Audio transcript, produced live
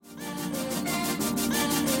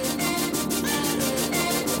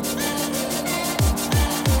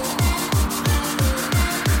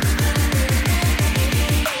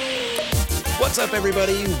What's up,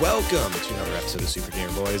 everybody? Welcome to another episode of Super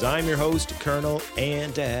Gamer Boys. I'm your host, Colonel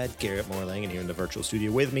and Dad, Garrett Morlang, and here in the virtual studio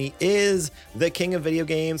with me is the king of video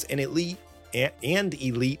games and elite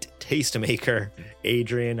tastemaker,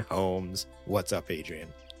 Adrian Holmes. What's up, Adrian?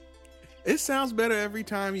 It sounds better every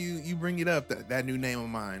time you bring it up, that new name of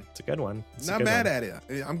mine. It's a good one. Not mad at it.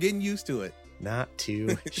 I'm getting used to it. Not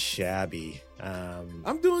too shabby.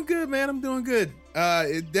 I'm doing good, man. I'm doing good.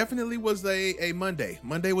 It definitely was a Monday.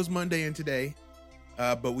 Monday was Monday and today,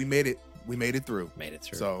 but we made it. We made it through. Made it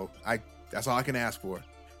through. So that's all I can ask for. How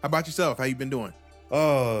about yourself? How you been doing?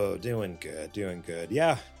 Oh, doing good.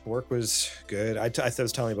 Yeah, work was good. I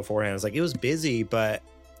was telling you beforehand, I was like, it was busy, but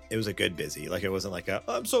it was a good busy. Like, it wasn't like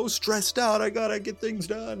I'm so stressed out, I gotta get things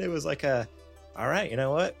done. It was like all right, you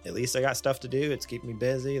know what? At least I got stuff to do. It's keeping me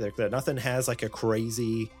busy. Nothing has like a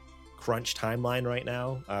crazy crunch timeline right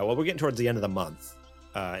now. Well, we're getting towards the end of the month.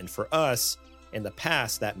 And for us, in the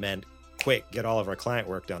past, that meant quick, get all of our client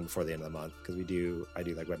work done before the end of the month. Because I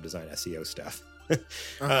do like web design, SEO stuff.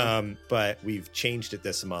 But we've changed it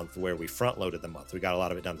this month where we front loaded the month. We got a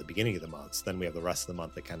lot of it done at the beginning of the month. Then we have the rest of the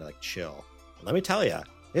month that kind of like chill. And let me tell you,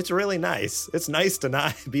 it's really nice. It's nice to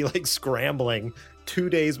not be like scrambling 2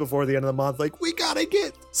 days before the end of the month. Like, we got to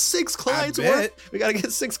get 6 clients work. We got to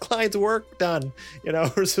get 6 clients work done. You know,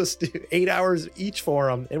 we're supposed to do 8 hours each for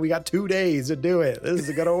them. And we got 2 days to do it. This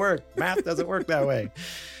is going to work. Math doesn't work that way.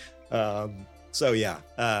 So yeah,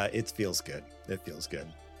 it feels good. It feels good.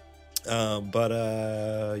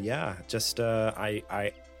 Yeah, just,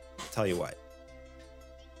 I tell you what,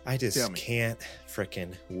 I just can't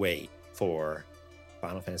freaking wait for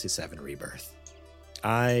Final Fantasy VII Rebirth.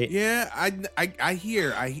 I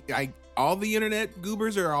hear all the internet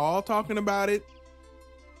goobers are all talking about it.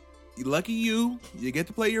 Lucky you get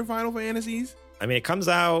to play your Final Fantasies. I mean, it comes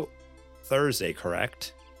out Thursday,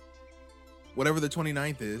 correct? Whatever the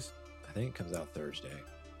 29th is. I think it comes out Thursday,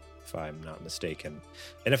 if I'm not mistaken.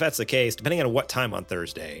 And if that's the case, depending on what time on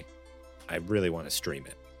Thursday, I really want to stream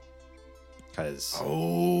it. Because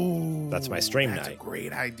that's my stream night. That's a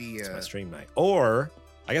great idea. That's my stream night. Or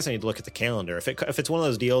I guess I need to look at the calendar. If it's one of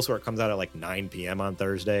those deals where it comes out at like 9 p.m. on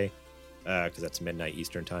Thursday, because that's midnight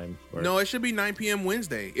Eastern time. No, it should be 9 p.m.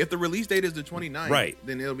 Wednesday. If the release date is the 29th, right,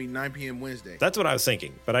 then it'll be 9 p.m. Wednesday. That's what I was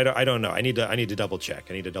thinking, but I don't know. I need to double check.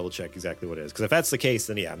 I need to double check exactly what it is. Because if that's the case,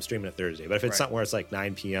 then yeah, I'm streaming it Thursday. But if it's something where it's like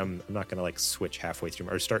 9 p.m., I'm not gonna like switch halfway through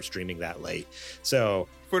or start streaming that late. So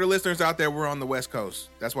for the listeners out there, we're on the West Coast.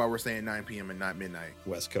 That's why we're saying 9 p.m. and not midnight.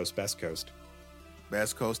 West Coast, best coast.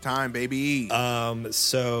 Best coast time, baby.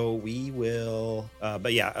 So we will,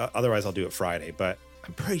 but yeah, otherwise I'll do it Friday, but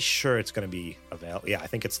I'm pretty sure it's going to be available. Yeah, I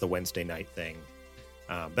think it's the Wednesday night thing.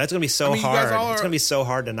 That's going to be so hard. It's going to be so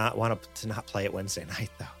hard to not play it Wednesday night,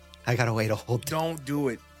 though. I got to wait a whole day. Don't do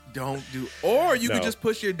it. Or you could just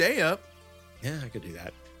push your day up. Yeah, I could do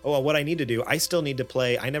that. Oh, well, what I need to do, I still need to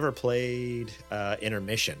play. I never played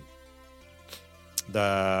Intermission.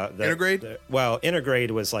 The Intergrade? Intergrade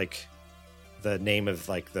was like the name of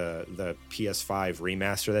like the PS5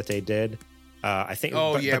 remaster that they did. I think.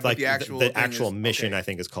 But the actual mission, okay, I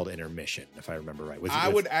think is called Intermission, if I remember right. I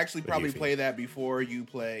would actually probably play that before you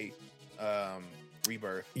play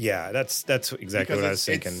Rebirth. Yeah, that's exactly what I was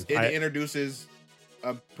thinking. It introduces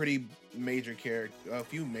a pretty major a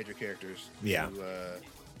few major characters. Yeah.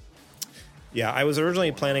 Yeah, I was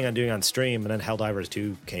originally planning on doing on stream, and then Helldivers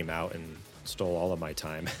 2 came out and stole all of my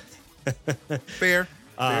time. Fair.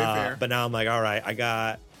 Very fair. But now I'm like, all right, I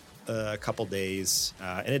got a couple days,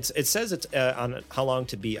 and it says it's on how long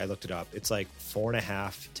to beat. I looked it up. It's like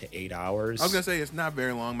 4.5 to 8 hours. I was gonna say it's not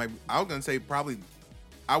very long. I was gonna say probably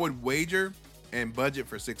I would wager and budget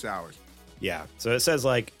for 6 hours. Yeah. So it says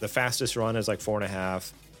like the fastest run is like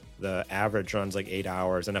 4.5. The average run's like 8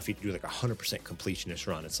 hours, and if you do like 100% completionist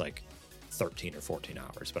run, it's like 13 or 14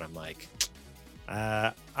 hours. But I'm like,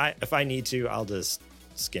 if I need to, I'll just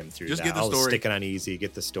skim through that. Get the I'll story. Stick it on easy,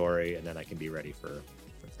 get the story, and then I can be ready for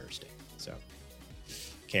Thursday. So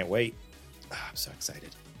can't wait. I'm so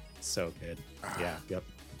excited. So good. Yeah. Yep.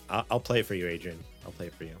 I'll play it for you, Adrian. I'll play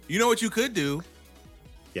it for you. You know what you could do?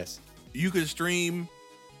 Yes. You could stream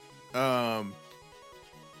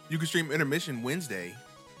Intermission Wednesday,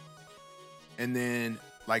 and then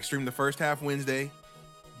like stream the first half Wednesday,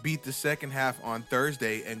 beat the second half on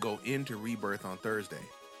Thursday, and go into Rebirth on Thursday.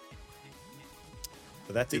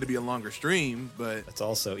 So that's it'll be a longer stream, but it's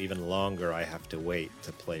also even longer. I have to wait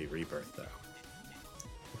to play Rebirth, though.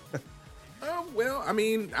 Well, I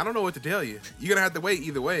mean, I don't know what to tell you. You're gonna have to wait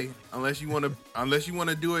either way, unless you want to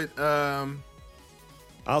do it. I'll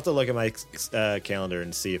have to look at my calendar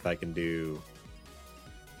and see if I can do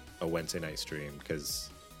a Wednesday night stream, because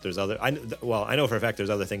there's other. I know for a fact there's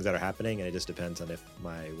other things that are happening, and it just depends on if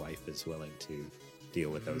my wife is willing to deal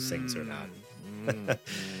with those things or not.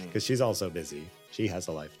 Because she's also busy. She has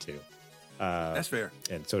a life too. That's fair.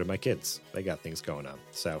 And so do my kids. They got things going on.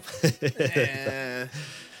 So Eh.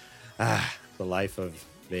 the life of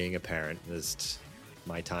being a parent is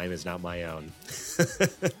my time is not my own.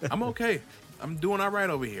 I'm okay. I'm doing all right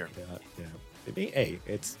over here. Yeah.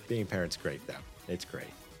 It's being parents great though. It's great.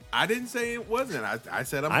 I didn't say it wasn't. I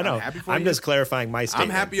said I'm happy for you. I'm just clarifying my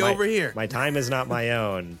statement. I'm happy over here. My time is not my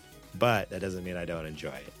own, but that doesn't mean I don't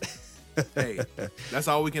enjoy it. Hey, that's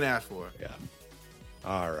all we can ask for. Yeah.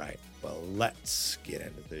 All right. Well, let's get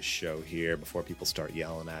into this show here before people start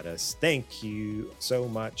yelling at us. Thank you so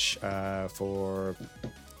much for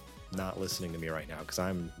not listening to me right now because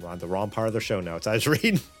I'm on the wrong part of the show notes. I was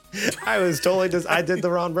reading. I was totally I did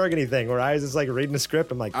the Ron Burgundy thing where I was just like reading the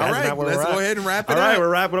script. I'm like, that's not where we're at. Let's go ahead and wrap it up. All right, we're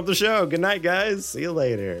wrapping up the show. Good night, guys. See you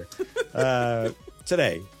later.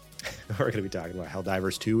 Today, we're going to be talking about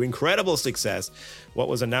Helldivers 2 incredible success, what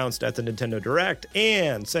was announced at the Nintendo Direct,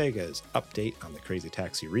 and Sega's update on the Crazy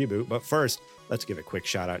Taxi reboot. But first, let's give a quick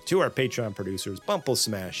shout out to our Patreon producers, Bumple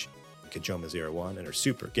Smash, Kajoma01, and our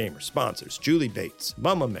Super Gamer sponsors, Julie Bates,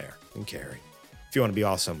 Mama Mare, and Carrie. If you want to be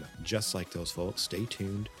awesome just like those folks, stay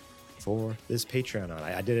tuned for this Patreon.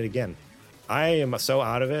 I did it again. I am so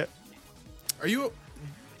out of it. You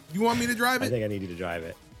want me to drive it? I think I need you to drive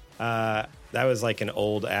it. That was like an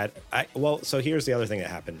old ad. So here's the other thing that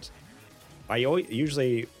happened.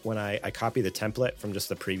 Usually when I copy the template from just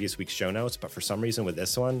the previous week's show notes, but for some reason with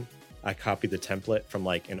this one, I copied the template from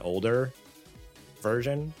like an older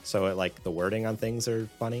version. So it, like the wording on things are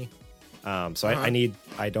funny. I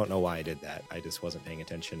don't know why I did that. I just wasn't paying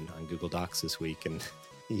attention on Google Docs this week and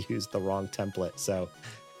used the wrong template. So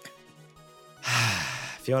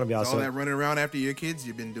if you want to be awesome, all that running around after your kids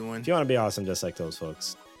you've been doing. If you want to be awesome just like those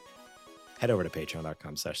folks, head over to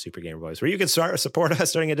patreon.com/supergamerboys, where you can support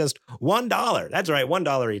us starting at just $1. That's right,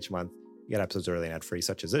 $1 each month. You get episodes early and ad-free,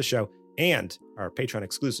 such as this show, and our Patreon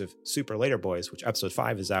exclusive Super Later Boys, which episode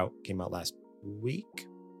 5 is out, came out last week,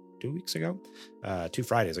 2 weeks ago, 2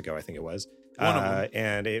 Fridays ago, I think it was.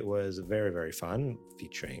 And it was very, very fun,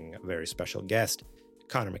 featuring a very special guest,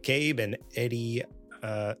 Connor McCabe and Eddie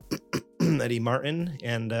Martin,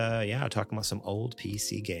 and talking about some old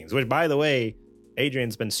PC games, which, by the way,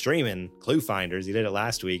 Adrian's been streaming Clue Finders. He did it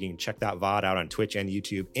last week. You can check that VOD out on Twitch and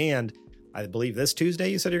YouTube. And I believe this Tuesday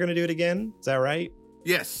you said you're going to do it again. Is that right?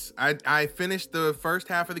 Yes. I finished the first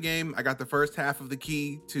half of the game. I got the first half of the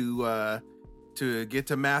key to get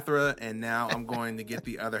to Mathra, and now I'm going to get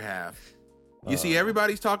the other half. You see,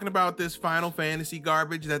 everybody's talking about this Final Fantasy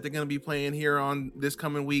garbage that they're going to be playing here on this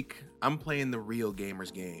coming week. I'm playing the real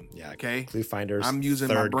gamers game. Yeah. Okay. Clue Finders. I'm using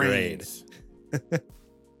my brains.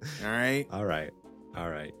 All right.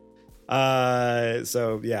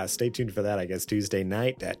 So yeah, stay tuned for that, I guess, Tuesday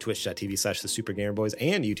night at twitch.tv/thesupergamerboys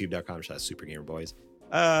and youtube.com/supergamerboys.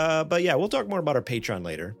 But yeah, we'll talk more about our Patreon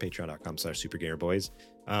later, patreon.com/supergamerboys.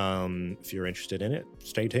 If you're interested in it,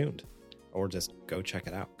 stay tuned or just go check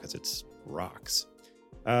it out because it's rocks.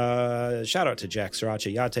 Shout out to Jack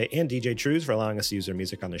Sriracha Yate and DJ Trues for allowing us to use their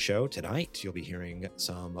music on the show. Tonight, you'll be hearing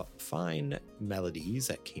some fine melodies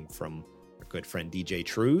that came from our good friend DJ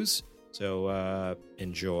Trues. So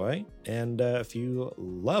enjoy, and if you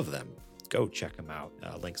love them, go check him out.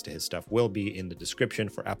 Links to his stuff will be in the description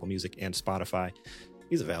for Apple Music and Spotify.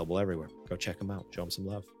 He's available everywhere. Go check him out. Show him some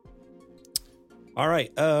love. All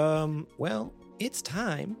right. Well, it's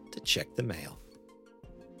time to check the mail.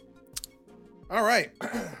 All right.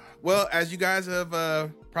 Well, as you guys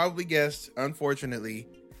have probably guessed, unfortunately,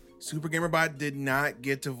 Super GamerBot did not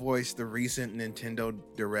get to voice the recent Nintendo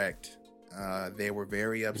Direct. They were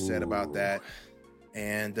very upset about that.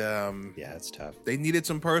 And yeah, it's tough. They needed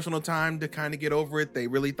some personal time to kind of get over it. They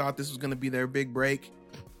really thought this was going to be their big break.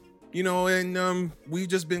 You know, and we've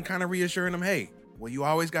just been kind of reassuring them, hey, well, you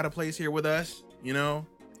always got a place here with us. You know,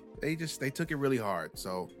 they took it really hard.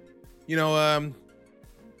 So, you know,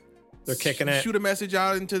 they're kicking it. Shoot a message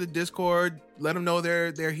out into the Discord. Let them know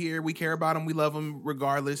they're here. We care about them. We love them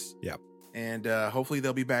regardless. Yep. And hopefully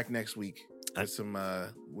they'll be back next week with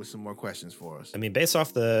some more questions for us. I mean, based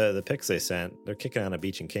off the pics they sent, they're kicking on a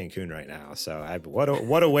beach in Cancun right now. So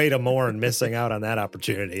what a way to mourn missing out on that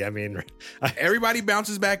opportunity. I mean, everybody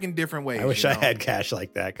bounces back in different ways. I wish I had cash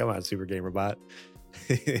like that. Come on, Super GamerBot.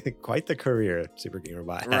 Quite the career Super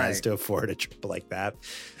GamerBot has to afford a trip like that.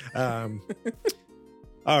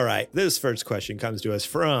 All right, this first question comes to us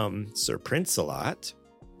from Sir Prince-a-Lot,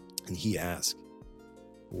 and he asks,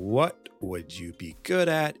 what would you be good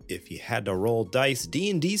at if you had to roll dice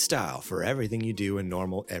D&D style for everything you do in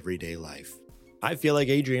normal everyday life? I feel like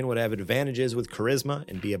Adrian would have advantages with charisma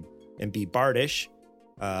and be bardish,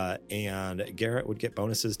 and Garrett would get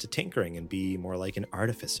bonuses to tinkering and be more like an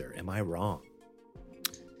artificer. Am I wrong?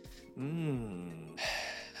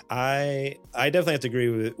 I definitely have to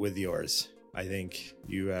agree with yours. I think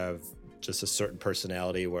you have just a certain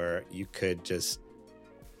personality where you could just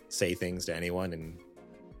say things to anyone and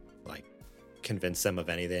like convince them of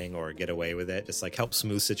anything or get away with it. Just like help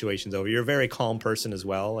smooth situations over. You're a very calm person as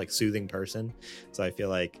well, like soothing person. So I feel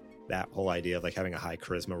like that whole idea of like having a high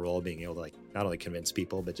charisma role, being able to like not only convince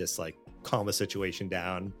people, but just like calm a situation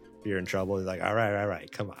down. If you're in trouble, you're like, all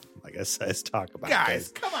right, come on. Like, let's talk about it. Guys,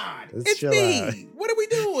 come on. It's me. Out. What are we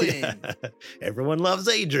doing? Yeah. Everyone loves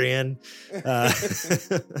Adrian.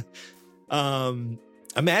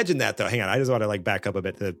 Imagine that though. Hang on. I just want to like back up a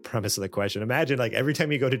bit to the premise of the question. Imagine like every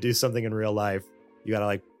time you go to do something in real life, you got to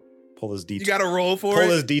like pull this D. You got to roll for pull it.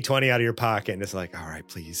 Pull this D20 out of your pocket, and it's like, all right,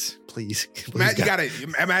 please. You got to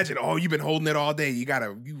imagine. Oh, you've been holding it all day. You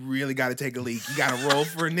really got to take a leak. You got to roll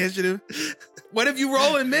for initiative. What if you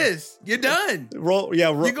roll and miss? You're done. Rolled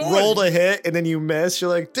a hit and then you miss. You're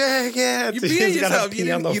like, dang it! You peeing yourself. You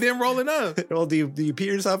didn't roll enough. Well, do you pee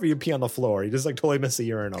yourself or you pee on the floor? You just like totally miss the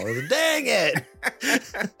urinal. Like, dang it!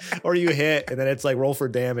 Or you hit and then it's like roll for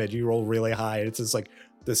damage. You roll really high and it's just like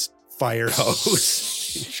this fire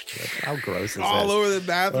hose. How gross is this? All over the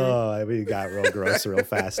bathroom. Oh, I mean, it got real gross real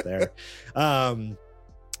fast there.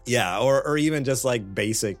 Yeah, or even just like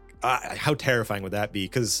basic. How terrifying would that be?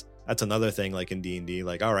 Because that's another thing, like in D&D,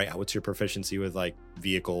 like, all right, what's your proficiency with like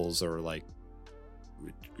vehicles or like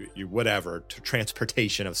whatever,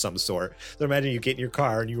 transportation of some sort? So imagine you get in your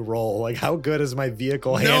car and you roll. Like, how good is my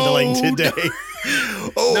vehicle handling today?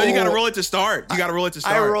 No, you got to roll it to start.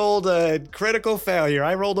 I rolled a critical failure.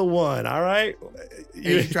 I rolled a 1. All right.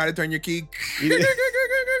 You try to turn your key.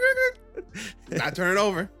 Not turn it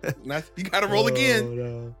over. You got to roll again.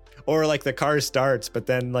 No. Or like the car starts, but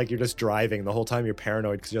then like you're just driving the whole time. You're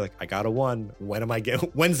paranoid because you're like, I got a 1.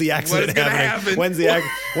 When's the accident happening? When's the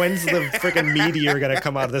freaking meteor gonna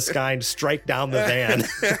come out of the sky and strike down the van?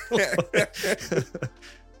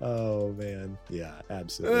 Oh man, yeah,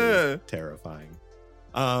 absolutely terrifying.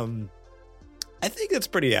 I think that's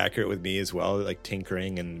pretty accurate with me as well. Like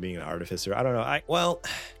tinkering and being an artificer. I don't know.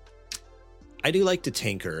 I do like to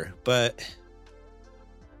tinker, but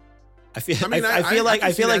I feel like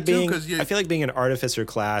being an artificer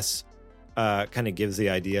class kind of gives the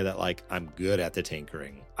idea that like I'm good at the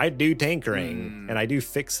tinkering. I do tinkering and I do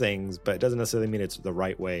fix things, but it doesn't necessarily mean it's the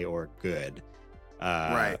right way or good.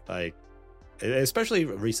 Right. Like, especially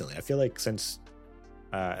recently, I feel like since,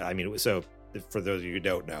 so for those of you who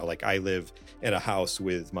don't know, like I live in a house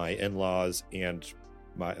with my in-laws and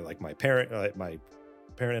my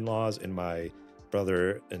parent-in-laws and my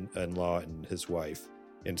brother-in-law and his wife.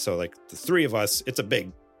 And so, like, the three of us, it's a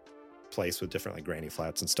big place with different, like, granny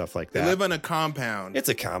flats and stuff like that. They live in a compound. It's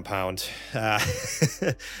a compound.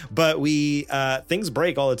 But things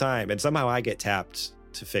break all the time. And somehow I get tapped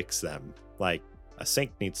to fix them. Like, a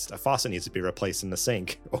faucet needs to be replaced in the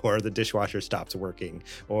sink, or the dishwasher stops working,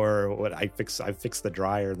 or I fixed the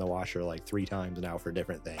dryer and the washer like 3 times now for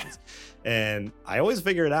different things. And I always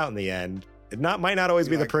figure it out in the end. It might not always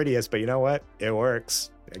be the prettiest, but you know what? It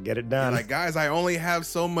works. I get it done. Like, guys, I only have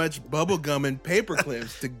so much bubble gum and paper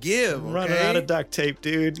clips to give. Okay? Running out of duct tape,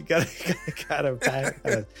 dude. You gotta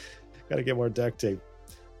get more duct tape.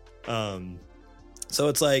 So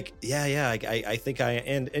it's like, I think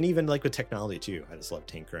and even like with technology too. I just love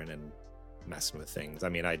tinkering and messing with things. I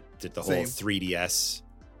mean, I did the whole 3DS.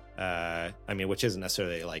 Which isn't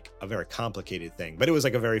necessarily like a very complicated thing, but it was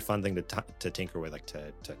like a very fun thing to tinker with, like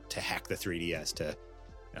to hack the 3DS to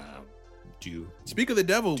do. Speak of the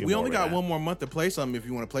devil, we only got 1 more month to play something if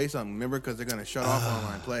you want to play something. Remember, because they're going to shut off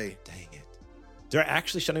online play. Dang it. They're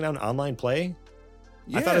actually shutting down online play?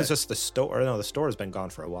 Yeah. I thought it was just the store. Or no, the store has been gone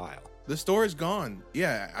for a while. The store is gone.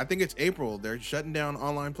 Yeah, I think it's April. They're shutting down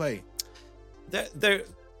online play.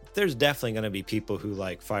 There's definitely going to be people who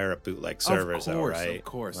like fire up bootleg servers, though, right? Of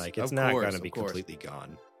course, like it's not going to be completely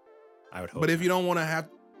gone. I would hope. But if you don't want to have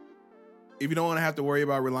to worry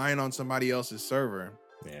about relying on somebody else's server,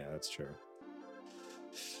 yeah, that's true.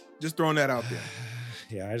 Just throwing that out there.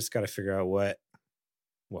 Yeah, I just got to figure out what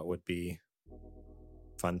would be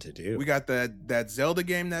fun to do. We got that Zelda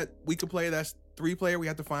game that we could play. That's 3-player. We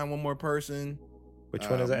have to find 1 more person. Which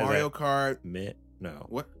one is that? Mario Kart. No.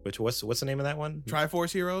 What? What's the name of that one?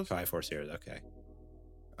 Triforce Heroes. Triforce Heroes. Okay.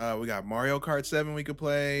 We got Mario Kart 7 we could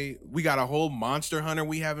play. We got a whole Monster Hunter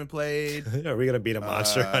we haven't played. Are we gonna beat a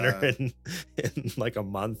Monster Hunter in like a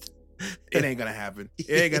month? It ain't gonna happen. It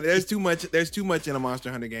ain't gonna. There's too much. There's too much in a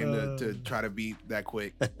Monster Hunter game to try to beat that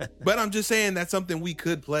quick. But I'm just saying that's something we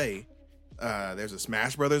could play. There's a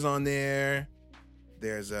Smash Brothers on there.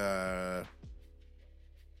 There's I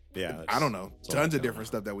don't know, tons of different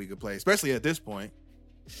stuff that we could play, especially at this point.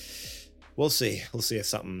 We'll see. We'll see if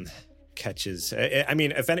something catches. I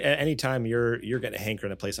mean, if any time you're getting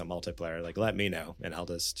hankering to play some multiplayer, like let me know and I'll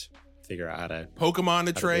just figure out how to Pokemon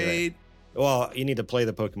to trade. Well, you need to play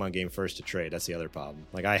the Pokemon game first to trade. That's the other problem.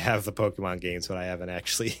 Like I have the Pokemon games, but I haven't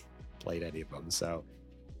actually played any of them. So,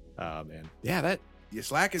 man, yeah, that you're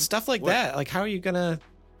slacking stuff like that. Like, how are you gonna?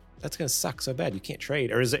 That's gonna suck so bad. You can't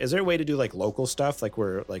trade, or is there a way to do like local stuff? Like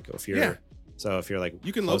where, like if you're, so if you're like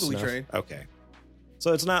you can locally trade. Okay,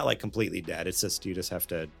 so it's not like completely dead. It's just you just have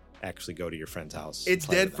to actually go to your friend's house. It's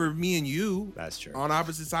dead for me and you. That's true. On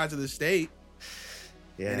opposite sides of the state.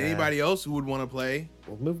 Yeah. And anybody else who would want to play.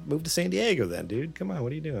 Well, move to San Diego then, dude. Come on,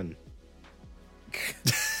 what are you doing?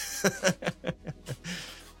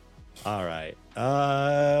 All right.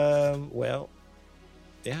 Well,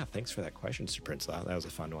 yeah, thanks for that question, Mr. Prince. That was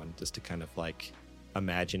a fun one, just to kind of like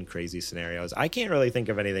imagine crazy scenarios. I can't really think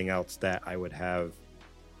of anything else that I would have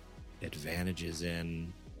advantages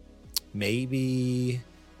in. Maybe.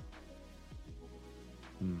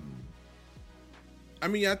 I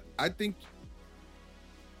mean, I think.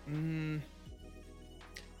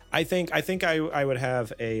 I think I would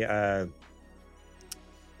have a.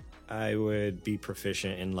 I would be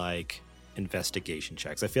proficient in like investigation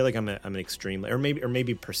checks. I feel like I'm an extremely, or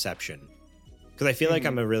maybe perception, because I feel like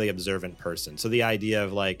I'm a really observant person. So the idea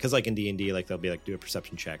of like, because like in D&D, like they'll be like do a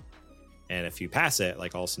perception check, and if you pass it,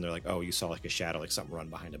 like all of a sudden they're like, oh, you saw like a shadow, like something run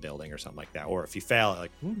behind a building or something like that. Or if you fail,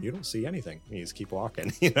 like you don't see anything, you just keep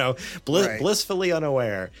walking. You know, blissfully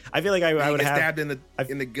unaware. I feel like I would have stabbed in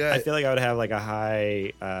the gut. I feel like I would have like a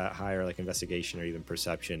higher like investigation or even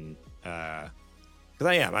perception. Because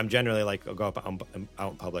I'm generally like, I'll go up out in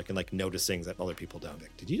public and like notice things that other people don't.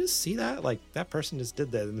 Like, did you just see that? Like that person just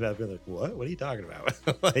did that, and I'd be like, what? What are you talking about?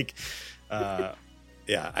 Like, I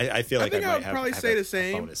feel like I might probably say the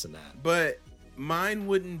same bonus in that. But mine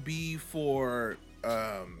wouldn't be for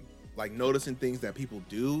like noticing things that people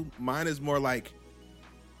do. Mine is more like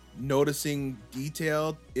noticing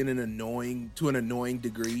detail to an annoying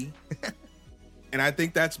degree. And I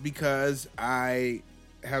think that's because I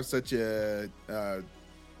have such a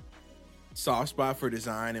soft spot for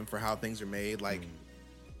design and for how things are made. Like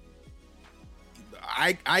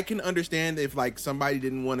I can understand if like somebody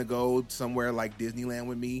didn't want to go somewhere like Disneyland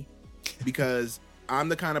with me, because I'm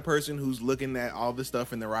the kind of person who's looking at all the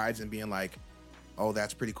stuff in the rides and being like, oh,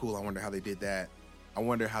 that's pretty cool. I wonder how they did that. I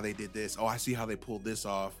wonder how they did this. Oh, I see how they pulled this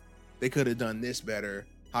off. They could have done this better.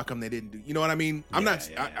 How come they didn't do, you know what I mean?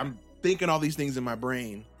 I'm thinking all these things in my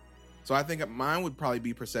brain. So I think mine would probably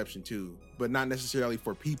be perception too, but not necessarily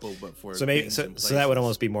for people, but for so maybe so that would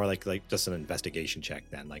almost be more like just an investigation check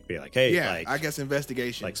then, like be like, hey, like, I guess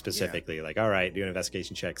investigation, like specifically, like, all right, do an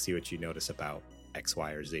investigation check, see what you notice about X,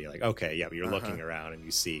 Y, or Z. Like, okay, yeah, but you're looking around and you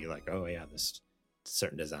see like, oh yeah, this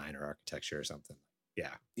certain design or architecture or something.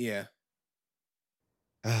 Yeah.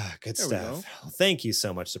 Good stuff. Well, thank you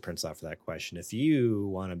so much to Prince Law for that question. If you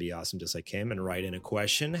want to be awesome just like him and write in a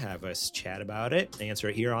question, have us chat about it, answer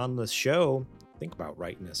it here on the show, think about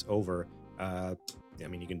writing us over. I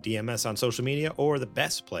mean, you can DM us on social media, or the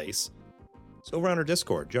best place is over on our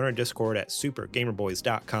Discord. Join our Discord at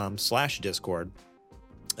supergamerboys.com/Discord.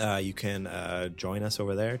 You can join us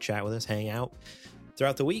over there, chat with us, hang out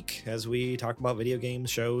throughout the week as we talk about video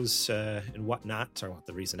games, shows, and whatnot. Talk about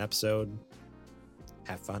the recent episode.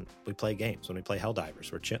 Have fun. We play games. When we play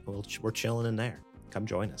Helldivers, we're chilling in there. Come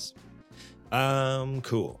join us.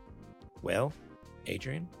 Cool. Well,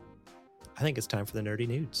 Adrian, I think it's time for the nerdy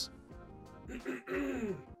nudes.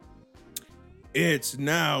 It's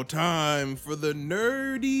now time for the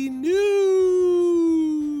nerdy nudes.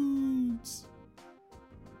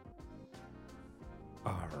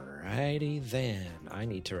 Alrighty then. I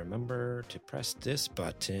need to remember to press this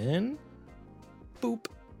button. Boop.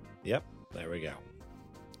 Yep, there we go.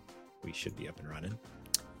 We should be up and running.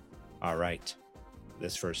 All right.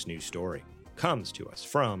 This first news story comes to us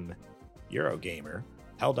from Eurogamer.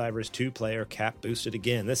 Helldivers 2-player cap boosted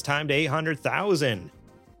again, this time to 800,000.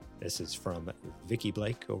 This is from Vicky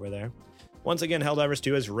Blake over there. Once again, Helldivers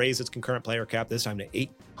 2 has raised its concurrent player cap, this time to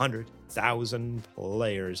 800,000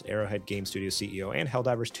 players. Arrowhead Game Studio CEO and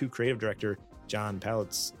Helldivers 2 creative director John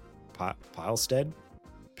Pilestead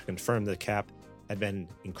confirmed the cap had been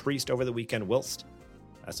increased over the weekend whilst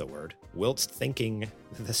thanking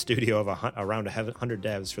the studio of around 100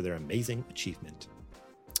 devs for their amazing achievement.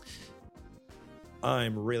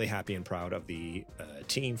 I'm really happy and proud of the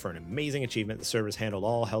team for an amazing achievement. The servers handled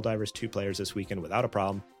all Helldivers 2 players this weekend without a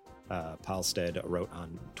problem. Palstead wrote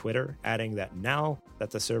on Twitter, adding that now that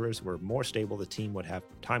the servers were more stable, the team would have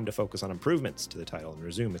time to focus on improvements to the title and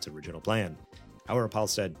resume its original plan. However,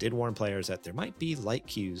 Palstead did warn players that there might be light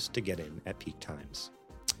queues to get in at peak times.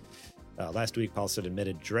 Last week, Palstead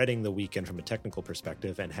admitted dreading the weekend from a technical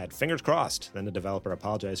perspective and had fingers crossed. Then the developer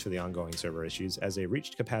apologized for the ongoing server issues as they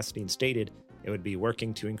reached capacity and stated it would be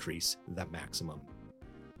working to increase the maximum.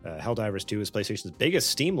 Helldivers 2 is PlayStation's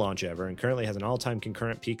biggest Steam launch ever and currently has an all-time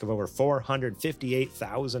concurrent peak of over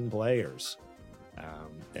 458,000 players.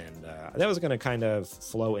 That was going to kind of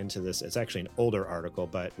flow into this. It's actually an older article,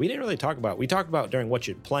 but we didn't really talk about. We talked about during what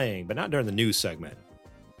you're playing, but not during the news segment.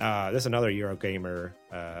 This is another Eurogamer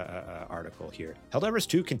article here. Helldivers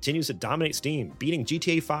 2 continues to dominate Steam, beating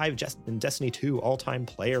GTA 5 and Destiny 2 all-time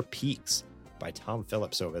player peaks by Tom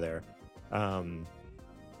Phillips over there.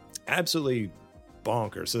 Absolutely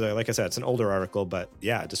bonkers. So like I said, it's an older article, but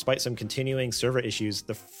yeah, despite some continuing server issues,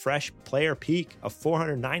 the fresh player peak of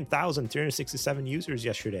 409,367 users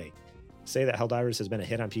yesterday. Say that Helldivers has been a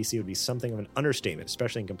hit on PC would be something of an understatement,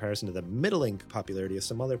 especially in comparison to the middling popularity of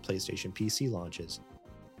some other PlayStation PC launches.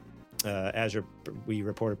 As we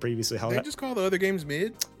reported previously, they just call the other games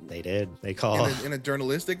mid. They did. They call in a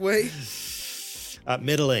journalistic way.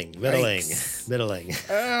 Middling.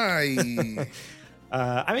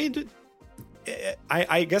 I mean,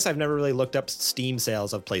 I guess I've never really looked up Steam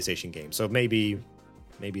sales of PlayStation games, so maybe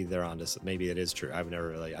they're on this. Maybe it is true. I've never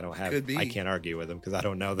really. I don't have. I can't argue with them because I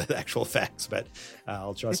don't know the actual facts, but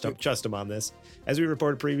I'll trust them on this. As we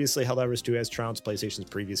reported previously, Helldivers 2 has trounced PlayStation's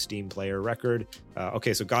previous Steam player record.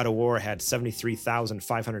 So God of War had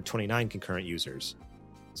 73,529 concurrent users,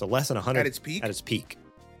 so less than 100 at its peak. At its peak.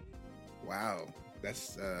 Wow,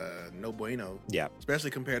 that's no bueno. Yeah,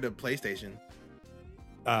 especially compared to PlayStation.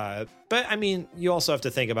 But I mean, you also have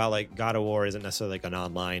to think about like God of War isn't necessarily like an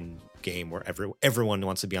online game where everyone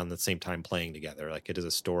wants to be on the same time playing together. Like it is a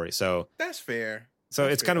story, so that's fair. So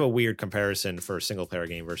it's kind of a weird comparison for a single player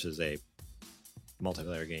game versus a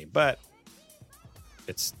multiplayer game, but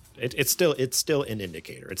it's still an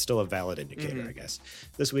indicator. It's still a valid indicator, I guess.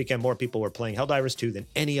 This weekend, more people were playing Helldivers 2 than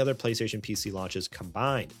any other PlayStation PC launches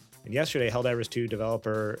combined. And yesterday, Helldivers 2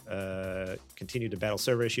 developer continued to battle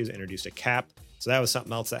server issues, introduced a cap. So that was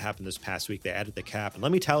something else that happened this past week. They added the cap, and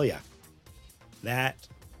let me tell you, that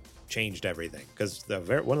changed everything. Because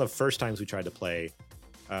one of the first times we tried to play,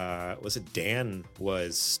 Dan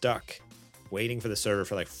was stuck waiting for the server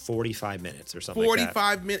for like 45 minutes or something.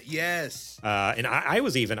 45 minutes, yes. And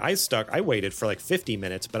I stuck. I waited for like 50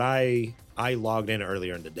 minutes, but I logged in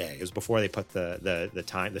earlier in the day. It was before they put the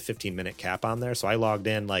 15-minute cap on there. So I logged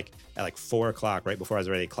in like at like 4 o'clock, right before I was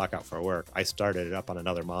ready to clock out for work. I started it up on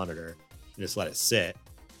another monitor and just let it sit.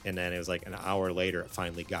 And then it was like an hour later, it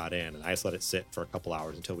finally got in. And I just let it sit for a couple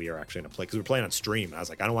hours until we were actually going to play. Because we were playing on stream. And I was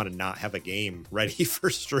like, I don't want to not have a game ready for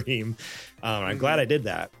stream. I'm glad I did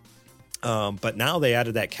that. But now they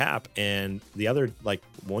added that cap. And the other, like,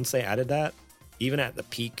 once they added that, even at the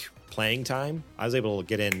peak playing time, I was able to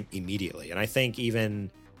get in immediately. And I think even,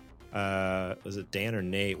 was it Dan or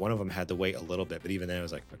Nate? One of them had to wait a little bit. But even then, it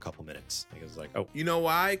was like a couple minutes. Like, it was like, oh. You know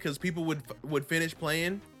why? Because people would finish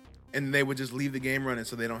playing. And they would just leave the game running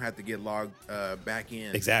so they don't have to get logged back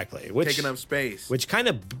in. Exactly. Taking up space. Which kind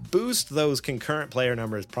of boosts those concurrent player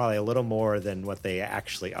numbers probably a little more than what they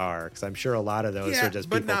actually are. Because I'm sure a lot of those are just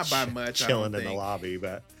people not by much, chilling in the lobby.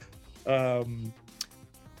 But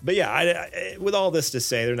yeah, with all this to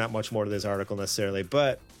say, there's not much more to this article necessarily.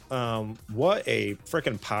 But what a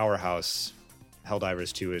freaking powerhouse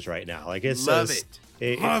Helldivers 2 is right now. Like it's Love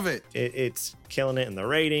it. It's killing it in the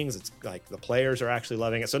ratings. It's like the players are actually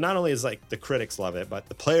loving it. So not only is like the critics love it, but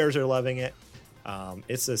the players are loving it.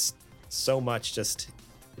 It's just so much. Just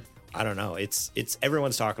I don't know. It's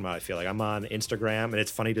everyone's talking about it. I feel like I'm on Instagram, and it's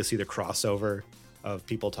funny to see the crossover of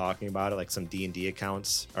people talking about it. Like some D&D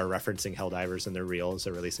accounts are referencing Helldivers in their reels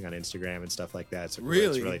they're releasing on Instagram and stuff like that. It's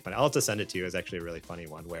really funny. I'll have to send it to you. It's actually a really funny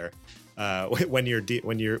one where when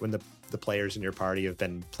the players in your party have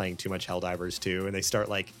been playing too much Helldivers 2 and they start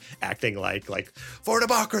like acting like for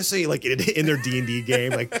democracy, like in their D&D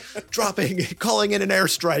game, like calling in an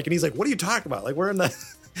airstrike, and he's like, what are you talking about? Like we're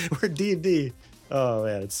D&D. Oh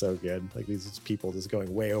man, it's so good. Like these people just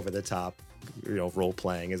going way over the top, role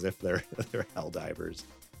playing as if they're Helldivers.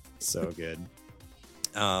 So good.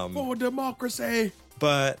 For democracy.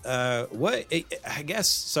 But I guess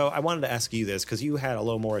so. I wanted to ask you this because you had a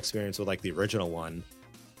little more experience with like the original one.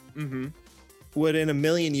 Mm-hmm. Would in a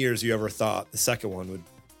million years you ever thought the second one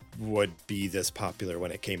would be this popular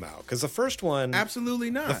when it came out? Because the first one, absolutely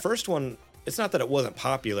not. The first one it's not that it wasn't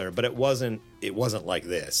popular, but it wasn't like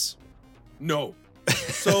this. No.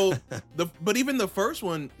 So but even the first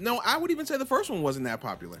one, no, I would even say the first one wasn't that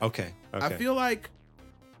popular. Okay. I feel like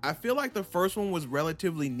the first one was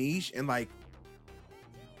relatively niche, and like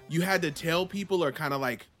you had to tell people, or kind of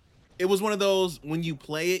like it was one of those, when you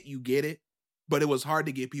play it, you get it, but it was hard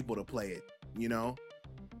to get people to play it, you know?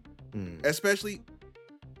 Especially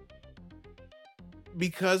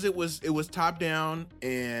because it was top down,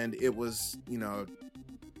 and it was, you know,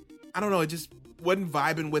 I don't know, it just wasn't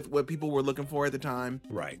vibing with what people were looking for at the time.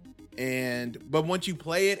 Right. But once you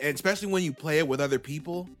play it, and especially when you play it with other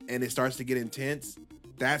people and it starts to get intense,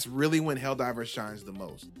 that's really when Helldivers shines the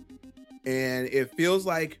most. And it feels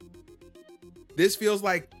like,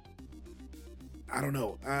 I don't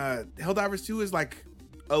know, Helldivers 2 is like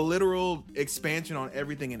a literal expansion on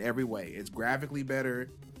everything in every way. It's graphically better,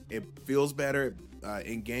 it feels better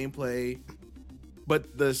in gameplay,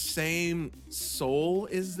 but the same soul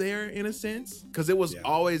is there in a sense, because it was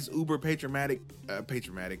always uber patriotic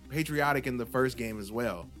in the first game as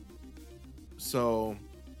well. So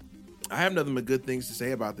I have nothing but good things to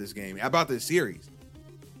say about this game, about this series.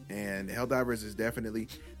 And Helldivers is definitely,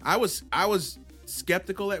 I was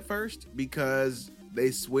skeptical at first because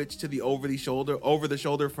they switched to the over the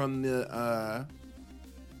shoulder from the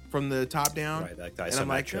top down. Right, like and I'm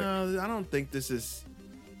like, I don't think this is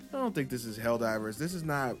Helldivers. This is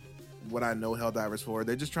not what I know Helldivers for.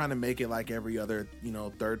 They're just trying to make it like every other, you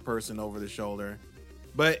know, third person over the shoulder.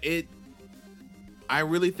 But I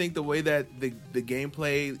really think the way that the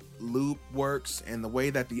gameplay loop works, and the way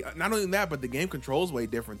that not only that, but the game controls way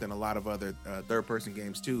different than a lot of other third person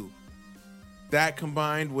games too. That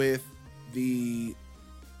combined with the,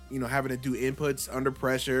 you know, having to do inputs under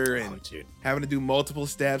pressure and having to do multiple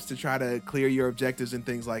steps to try to clear your objectives and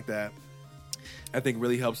things like that, I think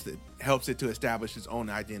really helps it to establish its own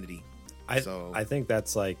identity. I think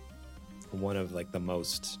that's like one of like the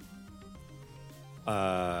most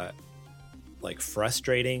like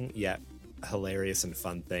frustrating yet hilarious and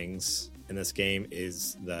fun things in this game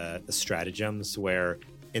is the stratagems, where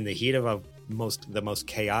in the heat of the most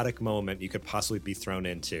chaotic moment you could possibly be thrown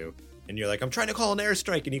into, and you're like, I'm trying to call an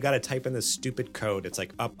airstrike, and you got to type in this stupid code. It's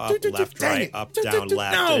like up, left, right, up, down,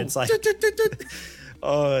 left. And it's like,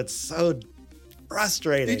 oh, it's so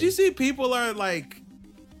frustrating. Did you see people are like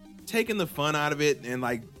taking the fun out of it and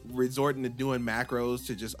like resorting to doing macros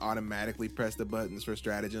to just automatically press the buttons for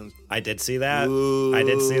stratagems? I did see that. Ooh. I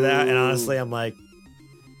did see that, and honestly, I'm like,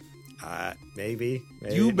 maybe.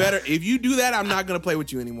 You better. If you do that, I'm not gonna play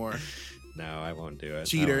with you anymore. No, I won't do it.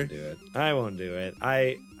 Cheater. I won't do it.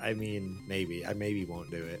 I mean, maybe. I maybe won't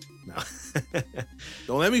do it. No.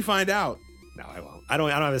 Don't let me find out. No, I won't. I don't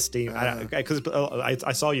have a Steam. Because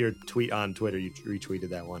I saw your tweet on Twitter. You retweeted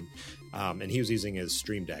that one. And he was using his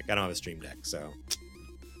Stream Deck. I don't have a Stream Deck, so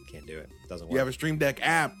can't do it. Doesn't work. You have a Stream Deck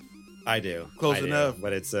app. I do. Close enough.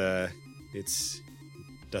 But it's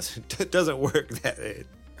doesn't work that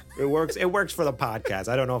it works. It works for the podcast.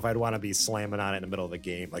 I don't know if I'd want to be slamming on it in the middle of a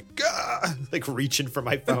game, like reaching for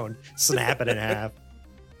my phone, snap it in half.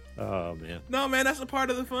 Oh man. No, man, that's a part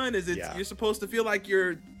of the fun. You're supposed to feel like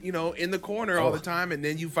you're, you know, in the corner all the time, and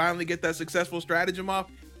then you finally get that successful stratagem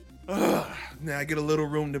off. Now I get a little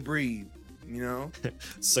room to breathe. You know,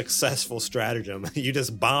 successful stratagem. You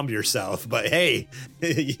just bombed yourself, but hey,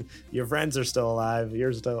 your friends are still alive.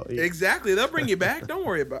 You're still exactly. They'll bring you back. Don't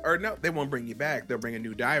worry about. Or no, they won't bring you back. They'll bring a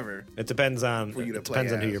new diver. It depends on who you're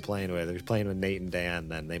playing with. If you're playing with Nate and Dan,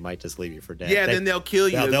 then they might just leave you for dead. Yeah, then they'll kill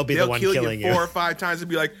you. They'll be the one killing you 4 or 5 times and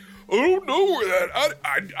be like, I don't know where that.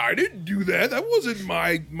 I didn't do that. That wasn't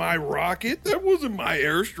my rocket. That wasn't my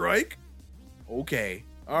airstrike. Okay.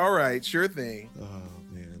 All right. Sure thing. Oh.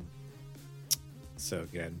 So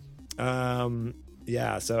good.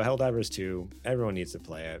 Yeah, so Helldivers 2, everyone needs to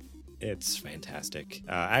play it. It's fantastic.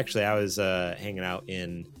 Actually, I was hanging out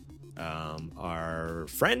in our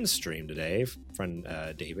friend's stream today. Friend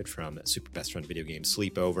David from Super Best Friend Video Game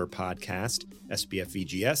Sleepover podcast, SBF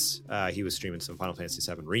VGS. He was streaming some Final Fantasy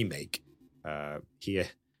VII Remake.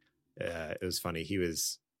 It was funny.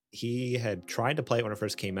 He had tried to play it when it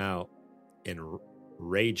first came out and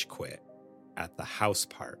rage quit at the house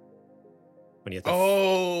part. When you have to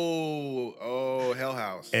Hell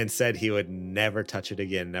House, and said he would never touch it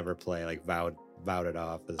again, never play, like vowed it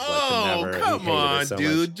off. Come on,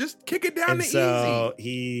 dude, much. Just kick it down to so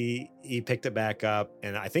easy. He picked it back up,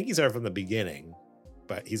 and I think he started from the beginning,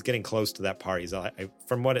 but he's getting close to that part. He's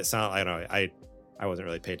from what it sounded, I don't know, I wasn't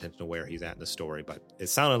really paying attention to where he's at in the story, but it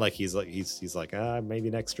sounded like he's like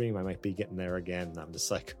maybe next stream I might be getting there again. And I'm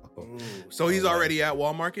just like, so he's already at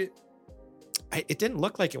Walmart. it didn't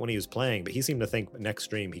look like it when he was playing, but he seemed to think next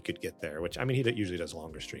stream he could get there, which I mean, he usually does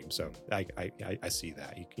longer streams. So I see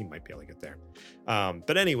that he might be able to get there.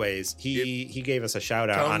 But anyways, he gave us a shout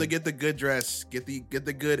out. Tell him to get the good dress, get the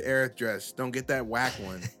good Aerith dress. Don't get that whack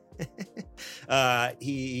one.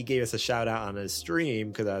 He gave us a shout out on his stream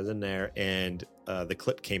because I was in there, and the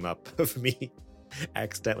clip came up of me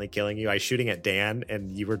accidentally killing you. I was shooting at Dan,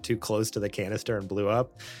 and you were too close to the canister and blew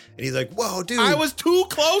up. And he's like, "Whoa, dude! I was too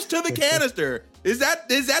close to the canister." Is that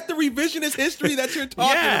the revisionist history that you're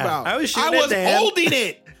talking about? I was shooting at Dan. Holding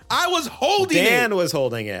it. I was holding it. Dan was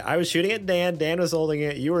holding it. I was shooting at Dan. Dan was holding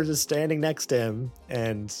it. You were just standing next to him,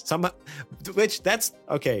 and somehow, which that's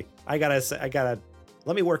okay. I gotta.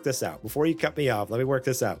 Let me work this out before you cut me off. Let me work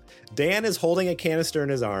this out. Dan is holding a canister in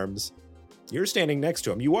his arms. You're standing next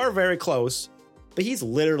to him. You are very close, but he's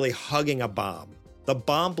literally hugging a bomb. The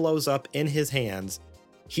bomb blows up in his hands.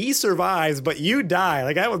 He survives, but you die.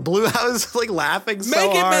 Like I was like laughing so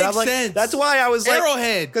hard. Make it make I'm sense. Like, that's why I was like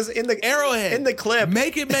Arrowhead. Because in the clip,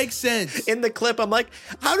 make it make sense. In the clip, I'm like,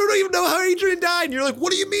 I don't even know how Adrian died. And you're like,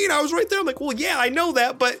 what do you mean? I was right there. I'm like, well, yeah, I know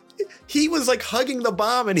that, but he was like hugging the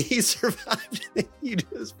bomb and he survived. And he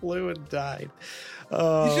just flew and died.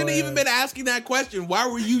 Oh, you shouldn't have even been asking that question. Why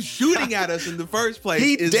were you shooting at us in the first place?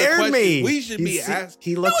 He dared me. We should be asking.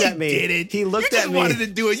 He looked at me. Didn't. He looked at me. You just wanted to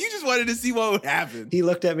do it. You just wanted to see what would happen. He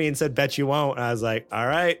looked at me and said, bet you won't. And I was like, all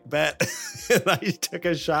right, bet. And I took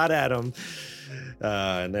a shot at him.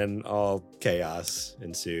 And then all chaos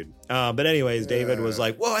ensued. But anyways, David was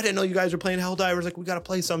like, whoa, I didn't know you guys were playing Helldivers. Like, we got to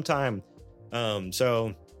play sometime.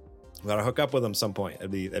 So we got to hook up with him some point.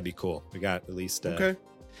 That'd be cool. We got at least... okay.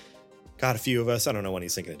 Got a few of us. I don't know when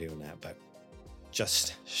he's thinking of doing that, but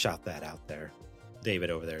just shout that out there.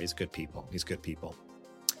 David over there, he's good people. He's good people.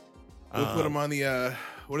 We'll put him on the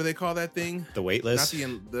what do they call that thing? The wait list.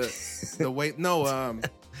 Not the wait. No,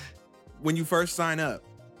 when you first sign up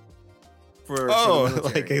for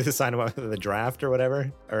like to sign up for the draft or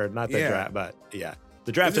whatever, or not the draft, but yeah,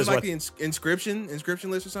 the draft is like what the inscription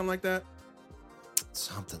list or something like that.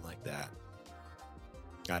 Something like that.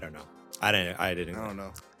 I don't know. I don't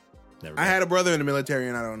know. Never I had a brother in the military,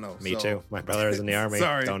 and I don't know. Me too. My brother is in the army.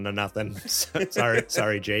 Sorry. Don't know nothing.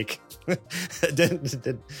 sorry, Jake. Didn't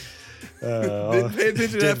pay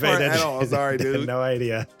attention to that part at all. Sorry, dude. No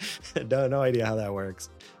idea. No idea how that works.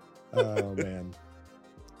 Oh man.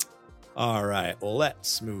 All right. Well,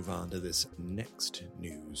 let's move on to this next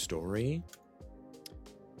news story.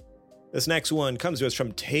 This next one comes to us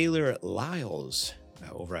from Taylor Lyles.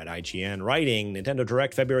 Over at IGN, writing Nintendo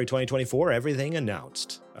Direct February 2024, everything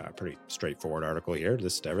announced. Pretty straightforward article here,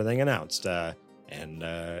 just everything announced. And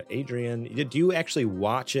Adrian, did you actually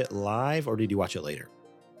watch it live or did you watch it later?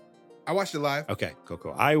 I watched it live. Okay,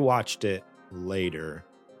 cool. I watched it later,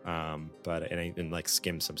 but I didn't like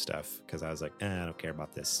skim some stuff because I was like, I don't care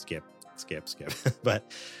about this. Skip.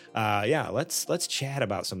 But yeah, let's chat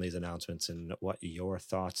about some of these announcements and what your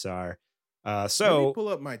thoughts are. Let me pull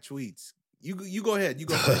up my tweets. You go ahead. You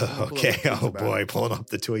go first. Okay. Oh boy, pulling up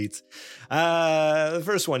the tweets. The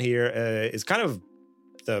first one here is kind of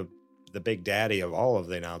the big daddy of all of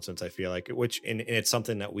the announcements. I feel like, and it's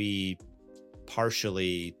something that we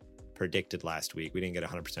partially predicted last week. We didn't get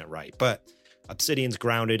 100% right, but Obsidian's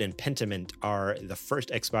Grounded and Pentiment are the first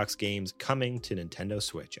Xbox games coming to Nintendo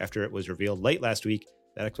Switch. After it was revealed late last week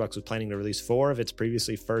that Xbox was planning to release 4 of its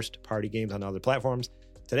previously first-party games on other platforms,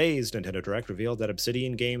 today's Nintendo Direct revealed that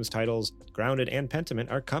Obsidian Games titles Grounded and Pentiment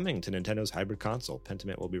are coming to Nintendo's hybrid console.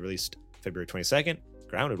 Pentiment will be released February 22nd.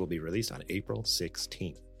 Grounded will be released on April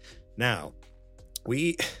 16th. Now,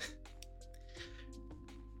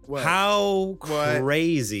 how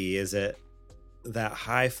crazy is it that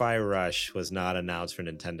Hi-Fi Rush was not announced for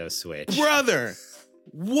Nintendo Switch? Brother,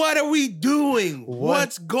 what are we doing?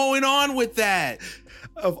 What's going on with that?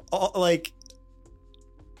 Of all, like...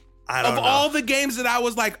 I don't know. All the games that I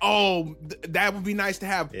was like, oh, that would be nice to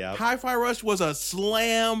have. Yep. Hi-Fi Rush was a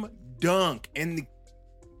slam dunk. And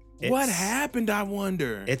what happened, I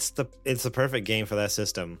wonder? It's the perfect game for that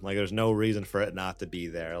system. Like, there's no reason for it not to be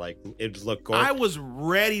there. Like, it looked gorgeous. I was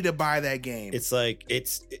ready to buy that game. It's like,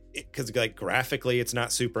 because like graphically, it's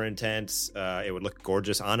not super intense. It would look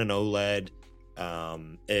gorgeous on an OLED.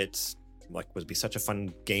 It's like would be such a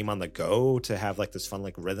fun game on the go to have like this fun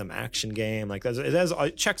like rhythm action game. Like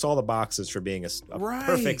it checks all the boxes for being a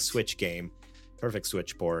perfect Switch game, perfect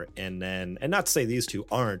Switch port. And not to say these two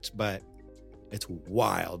aren't, but it's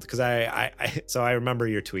wild because so I remember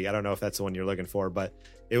your tweet. I don't know if that's the one you're looking for, but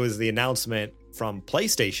it was the announcement from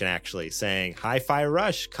PlayStation actually saying Hi-Fi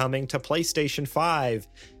Rush coming to PlayStation 5,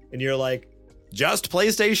 and you're like, just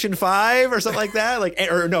PlayStation 5 or something like that? Like,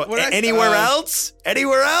 or no, anywhere else?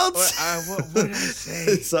 Anywhere else? What did I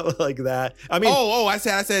say? Something like that. I mean, I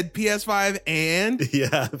said PS5 and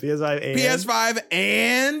yeah, PS5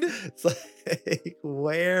 and It's like,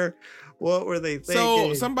 where? What were they thinking?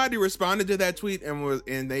 So somebody responded to that tweet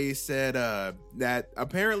and they said that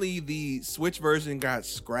apparently the Switch version got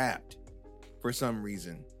scrapped for some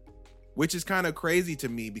reason, which is kind of crazy to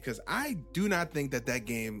me because I do not think that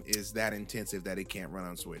game is that intensive that it can't run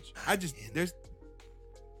on Switch. I don't.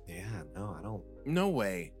 No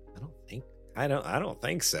way. I don't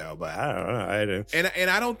think so, but I don't know. I do. And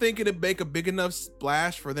I don't think it'd make a big enough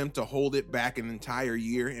splash for them to hold it back an entire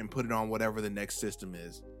year and put it on whatever the next system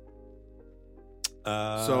is.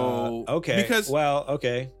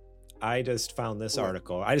 Okay. I just found this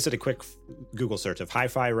article. I just did a quick Google search of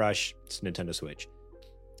Hi-Fi Rush Nintendo Switch.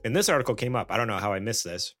 And this article came up. I don't know how I missed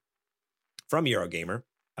this. From Eurogamer,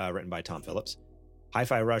 written by Tom Phillips.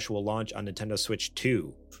 Hi-Fi Rush will launch on Nintendo Switch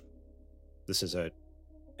 2. This is a...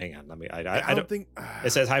 Hang on, let me... I don't think...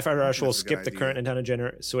 It says Hi-Fi Rush will skip the current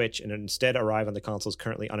Nintendo Switch and instead arrive on the console's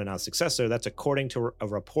currently unannounced successor. That's according to a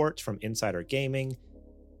report from Insider Gaming,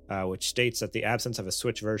 which states that the absence of a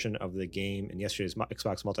Switch version of the game in yesterday's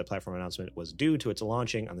Xbox multi-platform announcement was due to its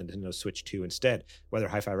launching on the Nintendo Switch 2 instead. Whether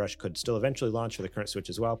Hi-Fi Rush could still eventually launch for the current Switch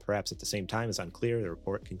as well, perhaps at the same time, is unclear, the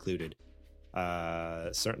report concluded.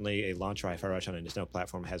 Certainly a launch for Hi-Fi Rush on a Nintendo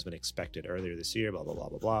platform has been expected earlier this year, blah, blah, blah,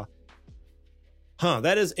 blah, blah.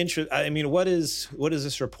 That is interesting. I mean, what is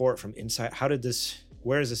this report from Inside?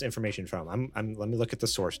 Where is this information from? Let me look at the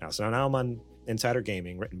source now. So now I'm on Insider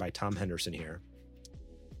Gaming, written by Tom Henderson here.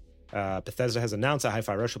 Bethesda has announced that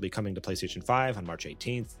Hi-Fi Rush will be coming to PlayStation 5 on March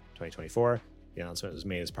 18th, 2024. The announcement was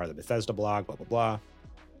made as part of the Bethesda blog, blah, blah,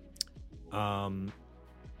 blah.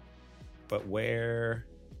 But where...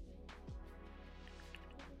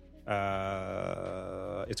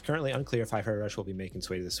 it's currently unclear if Hi-Fi Rush will be making its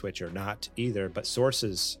way to the Switch or not either, but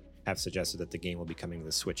sources have suggested that the game will be coming to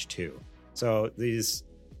the Switch too. So these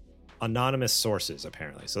anonymous sources,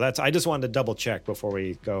 apparently. So I just wanted to double check before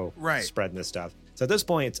we go spreading this stuff. So at this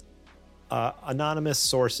point, it's anonymous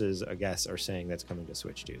sources, I guess, are saying that's coming to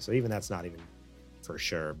Switch too. So even that's not even for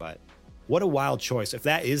sure, but what a wild choice. If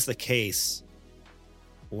that is the case,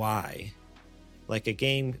 why? Like a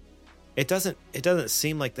game, it doesn't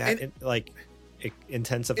seem like that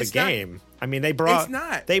intensive a game. I mean, they brought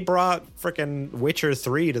freaking Witcher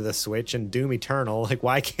 3 to the Switch and Doom Eternal. Like,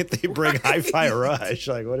 why can't they bring Hi-Fi Rush?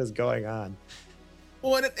 Like, what is going on?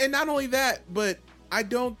 Well, and not only that, but I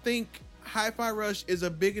don't think Hi-Fi Rush is a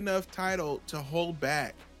big enough title to hold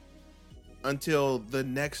back until the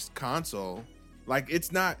next console. Like,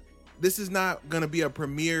 this is not going to be a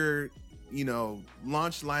premier,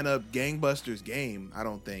 launch lineup gangbusters game, I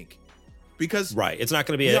don't think. Because it's not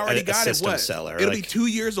going to be a system seller. It'll be 2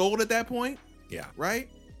 years old at that point. Yeah. Right?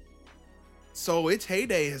 So its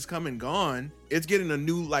heyday has come and gone. It's getting a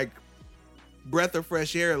new, breath of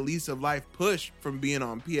fresh air, lease of life push from being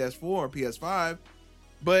on PS4 or PS5.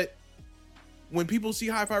 But when people see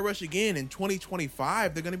Hi-Fi Rush again in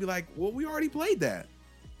 2025, they're going to be like, well, we already played that.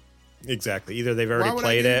 Exactly. Either they've already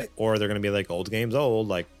played it or they're going to be like, old game's old.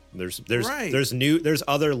 Like, there's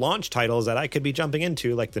other launch titles that I could be jumping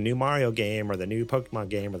into, like the new Mario game or the new Pokemon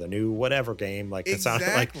game or the new whatever game. Like, it sounds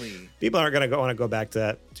like people aren't going to want to go back to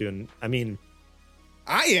that. I mean,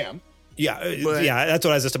 I am. Yeah, that's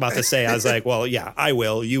what I was just about to say. I was like, well, yeah, I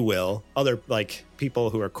will, you will, other people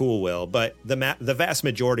who are cool will, but the vast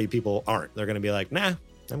majority of people aren't. They're going to be like, nah,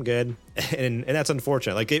 I'm good, and that's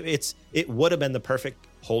unfortunate. Like it would have been the perfect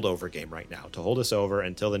holdover game right now to hold us over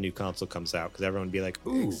until the new console comes out, because everyone would be like,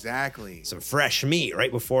 ooh, exactly, some fresh meat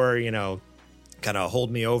right before kind of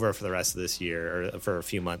hold me over for the rest of this year or for a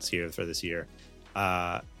few months here for this year.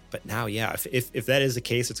 But now, yeah, if that is the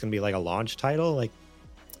case, it's going to be like a launch title, like.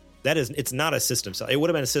 It's not a system seller. It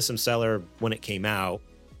would have been a system seller when it came out.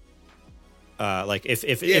 If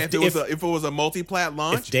it was a multi-plat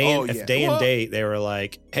launch, if day and date they were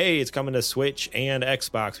like, hey, it's coming to Switch and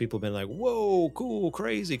Xbox, people have been like, whoa, cool,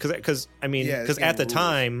 crazy, because at the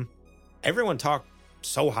time everyone talked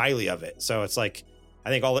so highly of it. So it's like, I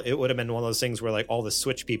think it would have been one of those things where like all the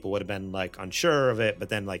Switch people would have been like unsure of it, but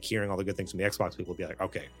then like hearing all the good things from the Xbox people would be like,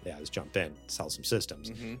 okay, yeah, let's jump in, sell some systems.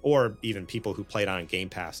 Mm-hmm. Or even people who played on Game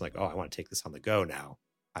Pass, like, oh, I want to take this on the go now.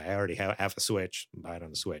 I already have a Switch, buy it on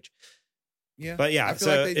the Switch. Yeah, but yeah,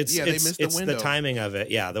 so like they missed the timing of it.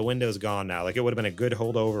 Yeah, the window's gone now. Like, it would have been a good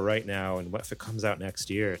holdover right now, and what if it comes out next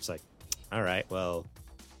year? It's like, all right, well,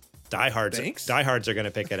 diehards are going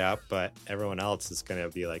to pick it up, but everyone else is going to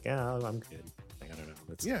be like, yeah, I'm good. I don't know.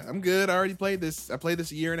 I'm good. I already played this. I played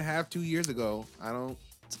this a year and a half, 2 years ago.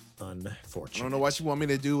 Unfortunate. I don't know what you want me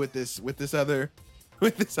to do with this other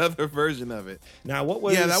version of it. Now, what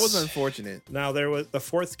was? Yeah, that was unfortunate. Now, there was the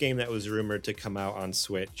fourth game that was rumored to come out on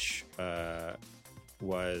Switch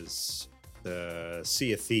was the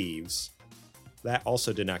Sea of Thieves. That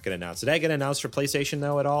also did not get announced. Did that get announced for PlayStation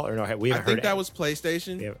though at all, or no? We haven't heard. I think that was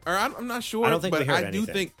PlayStation, or I'm not sure. I don't think but we heard I do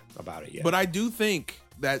think about it yet. But I do think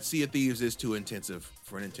that Sea of Thieves is too intensive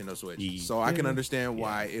for Nintendo Switch, so I can understand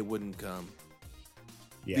why it wouldn't come.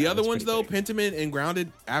 Yeah, the other ones though, Pentiment and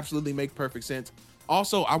Grounded, absolutely make perfect sense.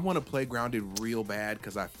 Also, I want to play Grounded real bad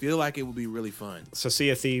because I feel like it would be really fun. So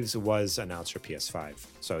Sea of Thieves was announced for PS5.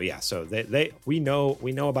 So yeah, so we know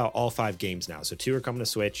about all 5 games now. So 2 are coming to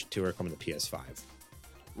Switch, 2 are coming to PS5.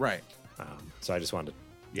 Right. So I just wanted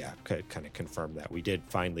to, kind of confirm that we did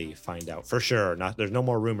finally find out for sure. There's no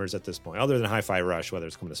more rumors at this point, other than Hi-Fi Rush, whether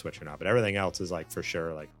it's coming to Switch or not. But everything else is like for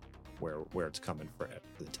sure, like where it's coming for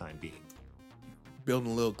the time being.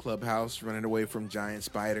 Building a little clubhouse, running away from giant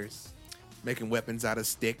spiders. Making weapons out of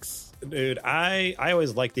sticks. Dude, I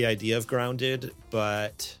always like the idea of Grounded,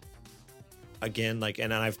 but again, like,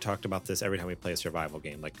 and I've talked about this every time we play a survival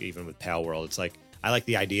game, like even with Pal World, it's like, I like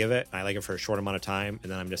the idea of it. I like it for a short amount of time.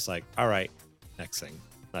 And then I'm just like, all right, next thing.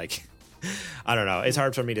 Like, I don't know. It's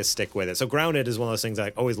hard for me to stick with it. So Grounded is one of those things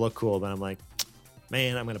that always look cool, but I'm like,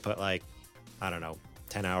 man, I'm going to put like, I don't know,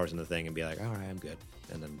 10 hours in the thing and be like, all right, I'm good.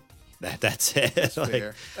 And then that's it. That's like,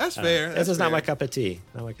 fair. That's fair. This is not my cup of tea.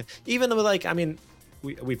 Even though, like, I mean,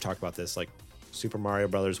 we've talked about this. Like, Super Mario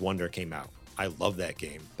Brothers Wonder came out. I love that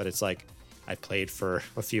game, but it's like I played for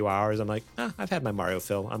a few hours. I'm like, I've had my Mario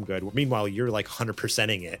fill. I'm good. Meanwhile, you're like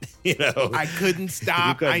 100%ing it. You know, I couldn't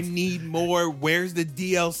stop. I need more. Where's the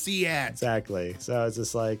DLC at? Exactly. So it's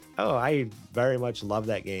just like, I very much love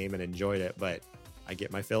that game and enjoyed it, but I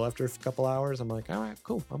get my fill after a couple hours. I'm like, all right,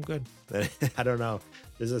 cool. I'm good. I don't know.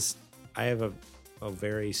 I have a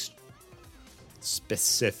very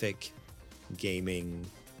specific gaming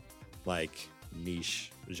like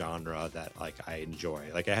niche genre that like I enjoy.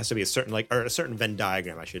 Like it has to be a certain Venn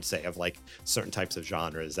diagram, I should say, of like certain types of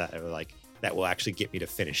genres that are like that will actually get me to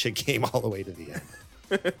finish a game all the way to the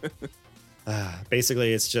end.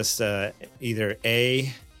 Basically, it's just either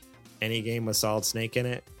any game with Solid Snake in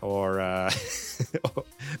it, or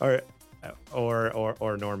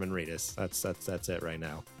Norman Reedus. That's it right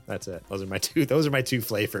now. That's it. Those are my two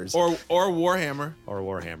flavors. Or Warhammer. Or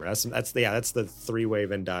Warhammer. That's the 3-way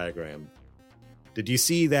Venn diagram. Did you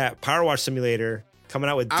see that Power Wash Simulator coming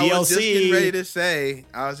out with DLC? I was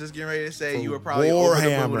just getting ready to say you were probably over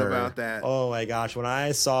the moon about that. Oh my gosh, when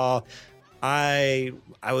I saw, blew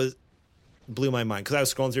my mind because I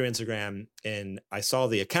was scrolling through Instagram and I saw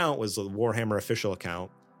the account was the Warhammer official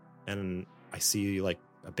account, and I see like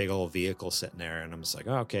a big old vehicle sitting there, and I'm just like,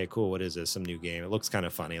 oh, okay, cool. What is this? Some new game. It looks kind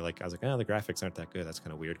of funny. Like I was like, the graphics aren't that good. That's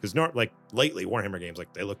kind of weird because like lately Warhammer games,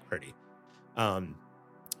 like they look pretty.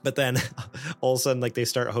 But then all of a sudden, like they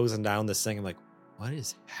start hosing down this thing. I'm like, what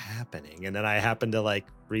is happening? And then I happen to like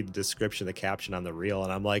read the description, the caption on the reel,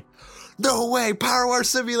 and I'm like, no way, Power Wash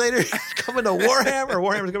Simulator coming to Warhammer.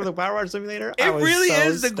 Warhammer's coming to Power Wash Simulator. It really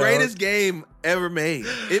is the greatest game ever made.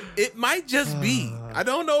 It might just be. I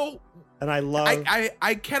don't know. And I love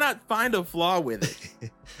I cannot find a flaw with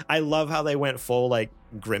it. I love how they went full like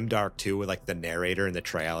grimdark too, with like the narrator in the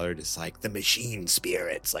trailer just like the machine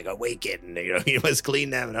spirits like awaken, he must clean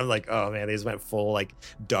them, and I'm like, oh man, they just went full like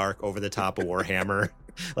dark over the top of Warhammer.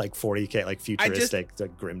 Like 40K, like futuristic,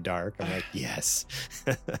 like grimdark. I'm like, yes.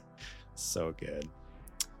 So good.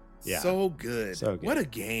 Yeah, so good. What a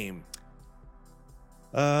game.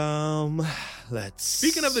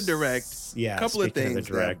 Speaking of the direct, a couple of things.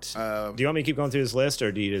 Do you want me to keep going through this list,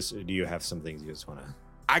 or do you have some things you just want to?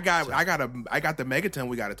 I got the Megaton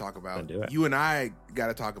we got to talk about. Do it. You and I got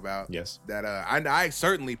to talk about. Yes. That I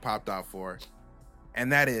certainly popped off for,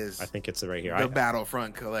 and that is, I think it's right here. The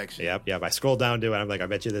Battlefront collection. Yep. I scrolled down to it. I'm like, I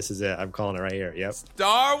bet you this is it. I'm calling it right here. Yep.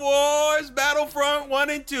 Star Wars Battlefront 1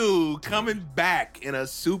 and 2 coming back in a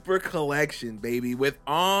super collection, baby, with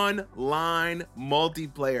online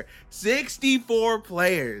multiplayer. 64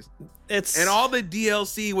 players. And all the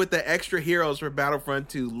DLC with the extra heroes for Battlefront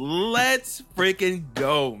 2. Let's freaking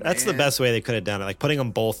go, man. That's the best way they could have done it, like putting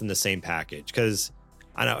them both in the same package. Because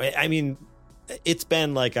I mean, it's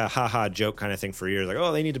been like a haha joke kind of thing for years. Like,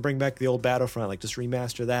 oh, they need to bring back the old Battlefront, like just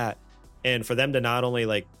remaster that. And for them to not only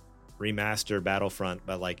like remaster Battlefront,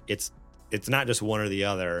 but like it's not just one or the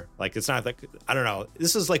other. Like it's not like, I don't know.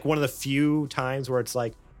 This is like one of the few times where it's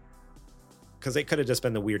like, because it could have just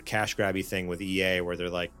been the weird cash grabby thing with EA where they're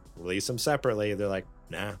like, release them separately. They're like,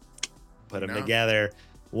 nah, put them together.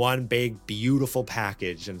 One big, beautiful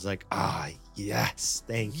package. And it's like, Yes,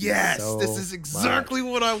 thank you. Yes, so this is exactly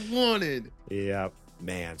what I wanted. Yep,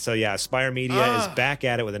 man. So yeah, Spire Media is back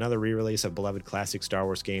at it with another re-release of beloved classic Star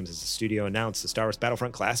Wars games as the studio announced the Star Wars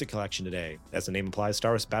Battlefront Classic Collection today. As the name implies,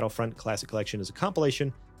 Star Wars Battlefront Classic Collection is a compilation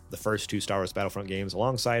of the first 2 Star Wars Battlefront games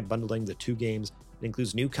alongside bundling the 2 games. It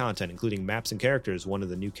includes new content, including maps and characters. One of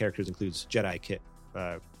the new characters includes Jedi Kit.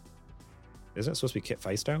 Isn't it supposed to be Kit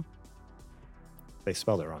Fisto? They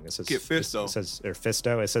spelled it wrong. It says Kit Fisto. It says or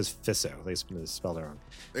Fisto. It says Fisto. They spelled it wrong.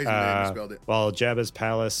 They spelled it. While Jabba's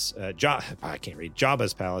Palace, I can't read.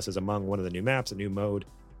 Jabba's Palace is among one of the new maps. A new mode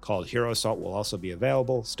called Hero Assault will also be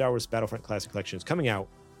available. Star Wars Battlefront Classic Collection is coming out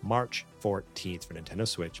March 14th for Nintendo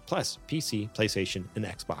Switch, plus PC, PlayStation, and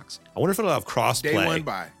Xbox. I wonder if it'll have crossplay. Day 1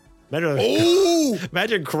 buy.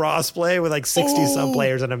 Imagine crossplay with like 60 some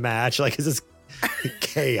players in a match. Like, is this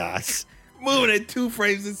chaos? Moving at 2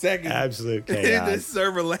 frames a second. Absolute chaos. This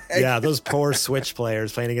server lag. Yeah, those poor Switch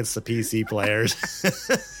players playing against the PC players.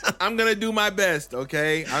 I'm going to do my best,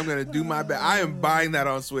 okay? I'm going to do my best. I am buying that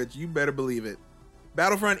on Switch. You better believe it.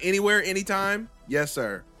 Battlefront anywhere, anytime? Yes,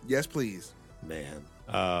 sir. Yes, please. Man.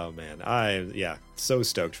 Oh, man. So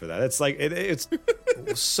stoked for that. It's like, it's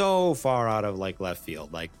so far out of like left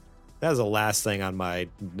field. Like, that was the last thing on my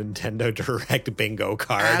Nintendo Direct bingo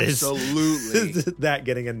card. Absolutely. Is that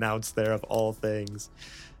getting announced there of all things.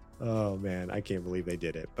 Oh, man. I can't believe they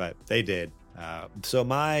did it, but they did. So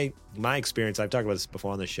my experience, I've talked about this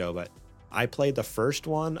before on the show, but I played the first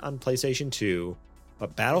one on PlayStation 2,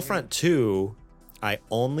 but Battlefront 2, I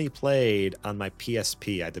only played on my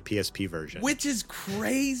PSP. I had the PSP version. Which is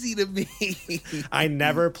crazy to me. I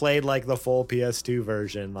never played like the full PS2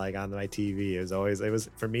 version like on my TV. It was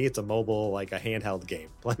for me, it's a mobile, like a handheld game.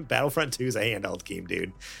 Battlefront 2 is a handheld game,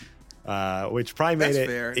 dude. Which probably made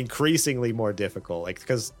it increasingly more difficult, like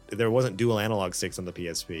because there wasn't dual analog sticks on the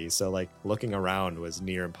PSP, so like looking around was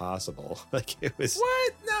near impossible. Like it was.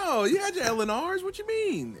 What? No, you had your L and R's. What you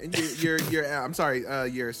mean? And your I'm sorry,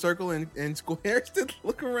 your circle and squares to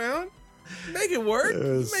look around. Make it work.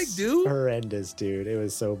 Make do. Horrendous, dude. It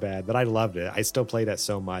was so bad, but I loved it. I still play that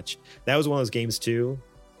so much. That was one of those games too.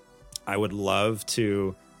 I would love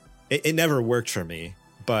to. It never worked for me,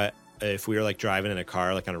 but if we were like driving in a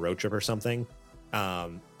car, like on a road trip or something,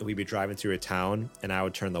 we'd be driving through a town and I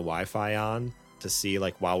would turn the Wi-Fi on to see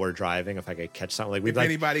like while we're driving if I could catch something. Like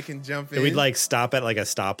anybody can jump in. We'd like stop at like a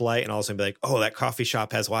stoplight and all of a sudden be like, oh, that coffee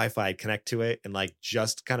shop has Wi-Fi. I'd connect to it and like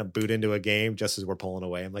just kind of boot into a game just as we're pulling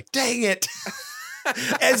away. I'm like, dang it.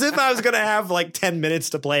 As if I was going to have like 10 minutes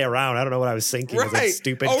to play around. I don't know what I was thinking. Right. As a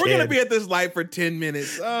stupid kid. We're going to be at this light for 10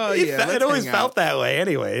 minutes. Oh, yeah. It always felt that way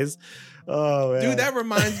anyways. Oh, man. Dude, that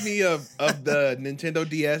reminds me of the Nintendo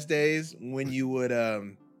DS days when you would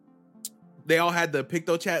they all had the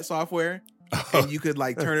PictoChat software and you could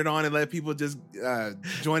like turn it on and let people just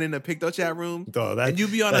join in the PictoChat room. Oh, and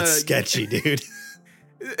you'd be on that's sketchy, dude.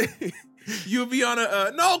 You'd be on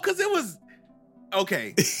no, because it was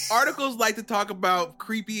okay. Articles like to talk about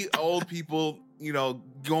creepy old people,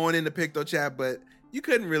 going into PictoChat, but you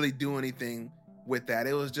couldn't really do anything with that.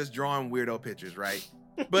 It was just drawing weirdo pictures, right?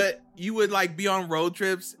 But you would like be on road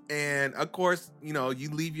trips, and of course, you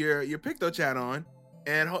leave your PictoChat on,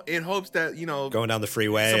 and in hopes that going down the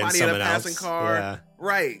freeway, somebody and in a passing else. car, yeah.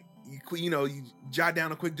 Right? You jot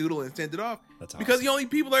down a quick doodle and send it off. That's because awesome. the only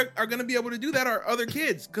people are going to be able to do that are other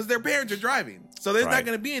kids because their parents are driving, so there's not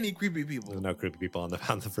going to be any creepy people. There's no creepy people on the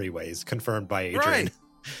freeways. Confirmed by Adrian. Right.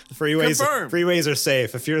 The freeways are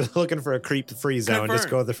safe. If you're looking for a creep-free zone, just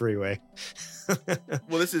go to the freeway.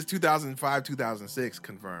 Well, this is 2005, 2006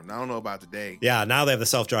 confirmed. I don't know about today. Yeah, now they have the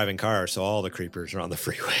self-driving car, so all the creepers are on the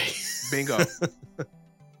freeway. Bingo.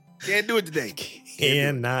 Can't do it today.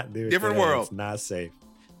 Cannot do it. Different today. world. It's not safe.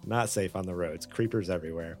 Not safe on the roads. Creepers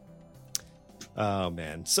everywhere. Oh,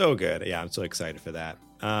 man. So good. Yeah, I'm so excited for that.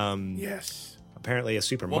 Yes. Apparently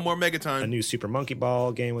one more Megaton. A new Super Monkey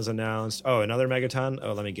Ball game was announced. Oh, another Megaton?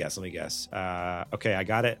 Oh, let me guess. Okay, I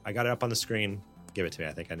got it. I got it up on the screen. Give it to me.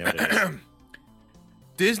 I think I know what it is.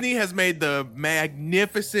 Disney has made the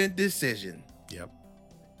magnificent decision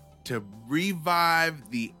to revive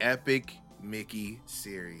the Epic Mickey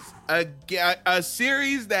series. A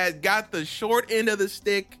series that got the short end of the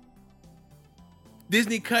stick.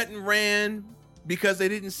 Disney cut and ran because they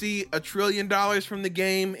didn't see $1 trillion from the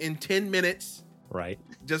game in 10 minutes. Right.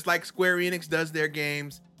 Just like Square Enix does their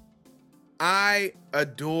games. I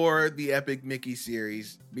adore the Epic Mickey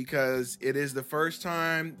series because it is the first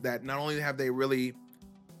time that not only have they really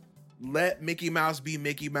let Mickey Mouse, be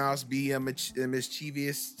a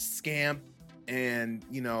mischievous scamp and,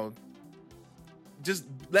 just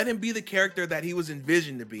let him be the character that he was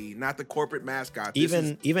envisioned to be, not the corporate mascot.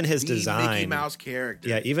 Even his design, Mickey Mouse character.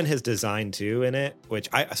 Yeah, even his design too in it. Which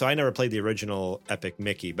I never played the original Epic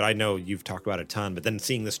Mickey, but I know you've talked about it a ton. But then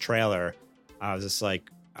seeing this trailer, I was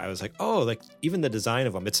like, oh, like even the design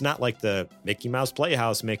of him. It's not like the Mickey Mouse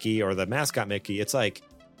Playhouse Mickey or the mascot Mickey. It's like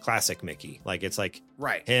classic Mickey. Like it's like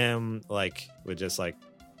him, like with just like,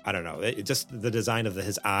 I don't know. It just the design of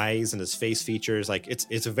his eyes and his face features. Like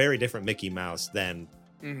it's a very different Mickey Mouse than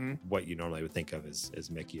what you normally would think of as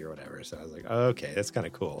Mickey or whatever. So I was like, oh, okay, that's kind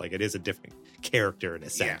of cool. Like it is a different character in a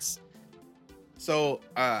sense. Yeah. So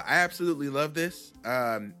I absolutely love this.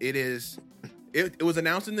 It was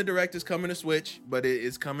announced in the direct is coming to Switch, but it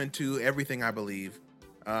is coming to everything, I believe.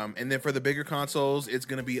 And then for the bigger consoles, it's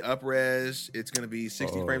going to be up-res. It's going to be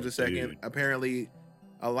 60 frames a second. Dude. Apparently,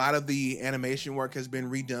 a lot of the animation work has been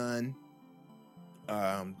redone.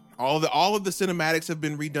 All of the cinematics have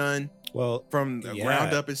been redone. Well, from the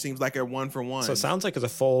ground up, it seems like a 1-for-1. So it sounds like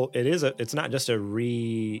it's not just a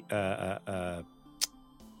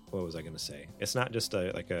what was I going to say? It's not just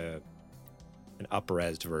an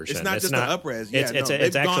up-resed version. It's not just an up-res. Yeah,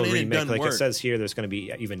 it's actual remake. Like it says here, there's going to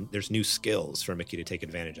be there's new skills for Mickey to take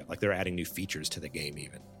advantage of. Like they're adding new features to the game,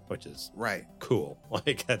 even, which is cool.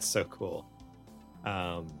 Like that's so cool.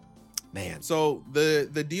 Man. So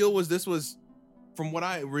the deal was, this was, from what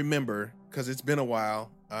I remember, because it's been a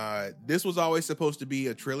while. This was always supposed to be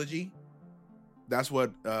a trilogy. That's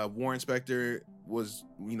what Warren Spector was,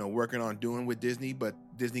 working on doing with Disney, but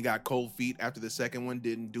Disney got cold feet after the second one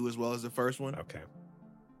didn't do as well as the first one. Okay.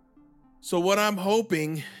 So what I'm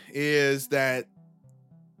hoping is that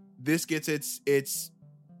this gets its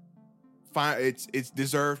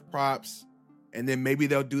deserved props, and then maybe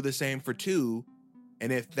they'll do the same for 2.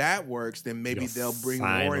 And if that works, then maybe they'll bring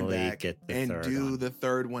Warren back and do the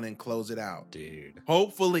third one and close it out. Dude.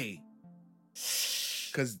 Hopefully.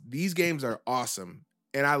 Because these games are awesome.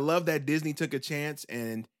 And I love that Disney took a chance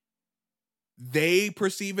and they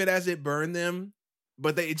perceive it as it burned them,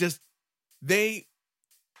 but they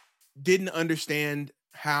didn't understand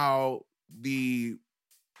how the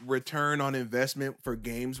return on investment for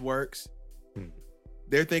games works.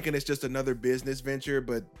 They're thinking it's just another business venture,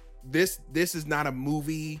 but this is not a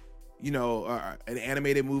movie, an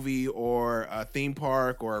animated movie or a theme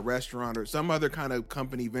park or a restaurant or some other kind of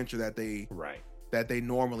company venture that they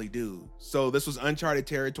normally do. So this was uncharted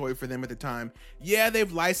territory for them at the time. Yeah,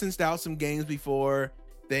 they've licensed out some games before.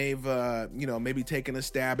 They've maybe taken a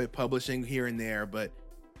stab at publishing here and there, but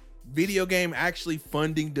video game actually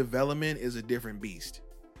funding development is a different beast.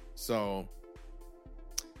 So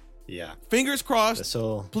yeah, fingers crossed.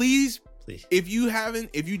 Please. If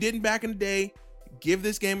you didn't back in the day, give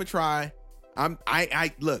this game a try.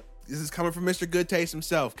 I look, this is coming from Mr. Good Taste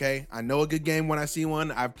himself, okay? I know a good game when I see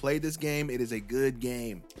one. I've played this game. It is a good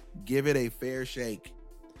game. Give it a fair shake.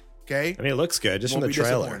 Okay? I mean, it looks good just from the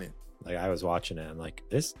trailer. Like I was watching it, I'm like,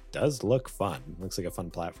 this does look fun. It looks like a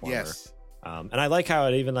fun platformer. Yes. And I like how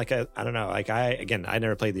it even I don't know, like I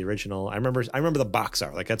never played the original. I remember the box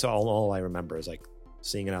art. Like that's all I remember is like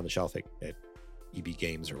seeing it on the shelf at EB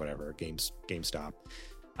Games or whatever, GameStop.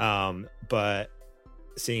 But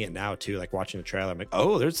seeing it now too, like watching the trailer, I'm like,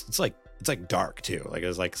 oh, it's like dark too. Like it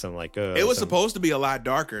was like some like it was supposed to be a lot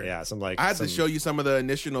darker. Yeah, some like I had to show you some of the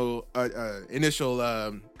initial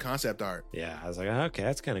concept art. Yeah, I was like, okay,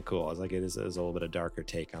 that's kind of cool. I was like, it is a little bit of darker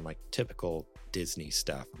take on like typical Disney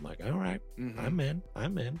stuff. I'm like, all right, I'm in.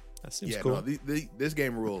 That seems cool. No, this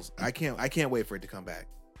game rules. I can't wait for it to come back.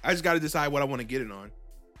 I just got to decide what I want to get it on.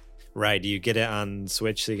 Right. Do you get it on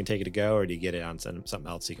Switch so you can take it to go, or do you get it on something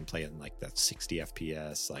else so you can play it in like that 60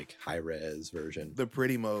 FPS, like high res version? The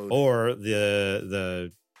pretty mode. Or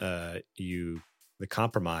the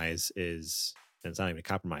compromise is, and it's not even a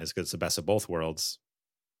compromise because it's the best of both worlds.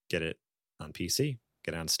 Get it on PC,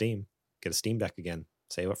 get it on Steam, get a Steam Deck again.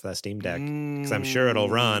 Save up for that Steam Deck because I'm sure it'll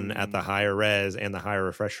run at the higher res and the higher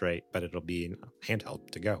refresh rate, but it'll be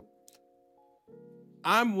handheld to go.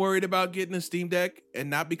 I'm worried about getting a Steam Deck, and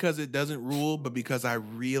not because it doesn't rule, but because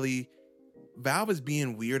Valve is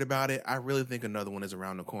being weird about it. I really think another one is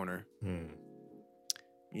around the corner.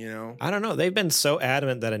 I don't know. They've been so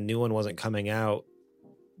adamant that a new one wasn't coming out.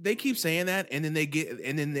 They keep saying that, and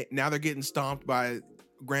then now they're getting stomped by.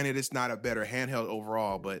 Granted, it's not a better handheld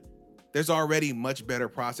overall, but there's already much better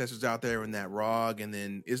processors out there in that ROG. And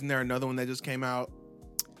then isn't there another one that just came out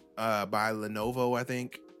by Lenovo, I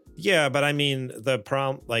think? Yeah, but I mean, the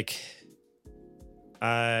problem,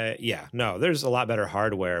 there's a lot better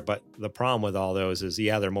hardware, but the problem with all those is,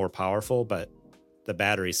 they're more powerful, but the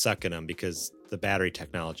batteries suck in them because the battery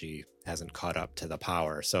technology hasn't caught up to the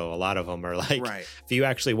power. So a lot of them are like, if you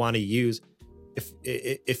actually want to use,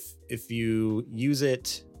 if you use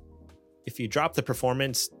it, if you drop the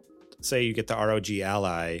performance, say you get the ROG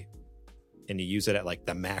Ally and you use it at like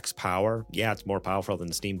the max power, yeah, it's more powerful than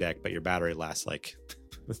the Steam Deck, but your battery lasts like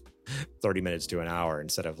 30 minutes to an hour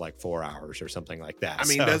instead of like 4 hours or something like that. I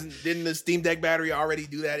mean, didn't the Steam Deck battery already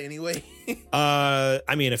do that anyway?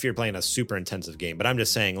 I mean, if you're playing a super intensive game, but I'm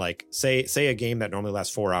just saying, like, say a game that normally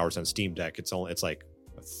lasts 4 hours on Steam Deck, it's like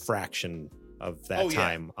a fraction of that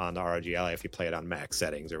time on the ROG Ally if you play it on max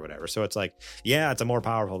settings or whatever. So it's like, yeah, it's a more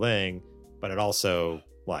powerful thing, but it also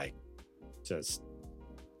like just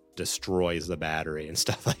destroys the battery and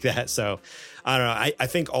stuff like that. So I don't know. I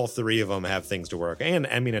think all three of them have things to work. And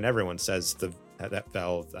I mean, and everyone says that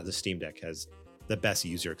Valve, the Steam Deck has the best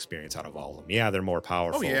user experience out of all of them. Yeah, they're more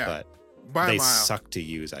powerful, but they suck to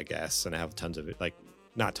use, I guess, and have tons of it. Like,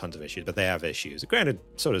 not tons of issues, but they have issues. Granted,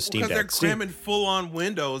 so does Steam Deck. Because they're cramming full-on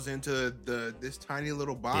Windows into this tiny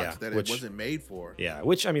little box that it wasn't made for. Yeah,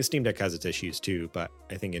 which, I mean, Steam Deck has its issues too, but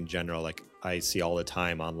I think in general, like, I see all the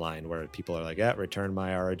time online where people are like, yeah, return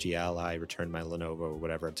my ROG Ally, return my Lenovo,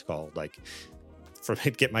 whatever it's called. Like,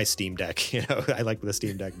 get my Steam Deck. You know, I like the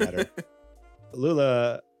Steam Deck better.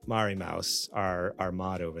 Lula Mari Mouse, our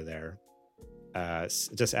mod over there,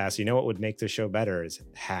 just asked, you know what would make this show better is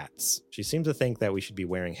hats. She seems to think that we should be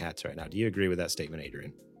wearing hats right now. Do you agree with that statement,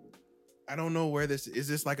 Adrian? I don't know where this is.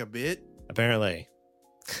 This like a bit? Apparently.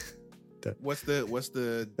 What's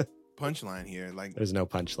the punchline here? Like, there's no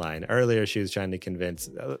punchline. Earlier, she was trying to convince.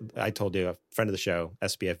 I told you, a friend of the show,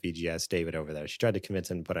 SBF VGS, David over there. She tried to convince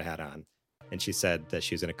him to put a hat on, and she said that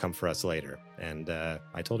she was going to come for us later. And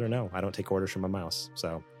I told her no. I don't take orders from a mouse.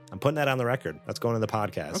 So I'm putting that on the record. That's going in the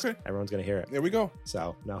podcast. Okay. Everyone's going to hear it. There we go.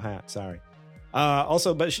 So no hat. Sorry.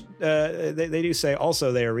 Also, but they do say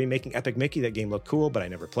also they are remaking Epic Mickey. That game looked cool, but I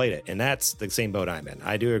never played it. And that's the same boat I'm in.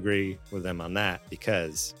 I do agree with them on that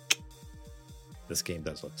because this game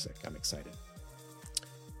does look sick. I'm excited.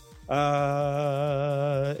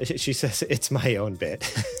 She says it's my own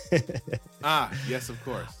bit. Yes, of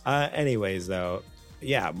course. Anyways, though,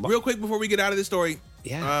 yeah. Real quick before we get out of this story.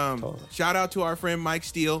 Yeah. Totally. Shout out to our friend Mike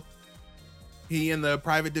Steele. He and the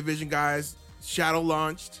Private Division guys shadow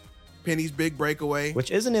launched Penny's Big Breakaway, which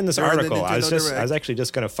isn't in this article. I was actually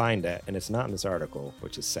just going to find it, and it's not in this article,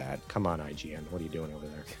 which is sad. Come on, IGN, what are you doing over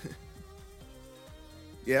there?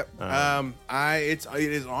 Yep. It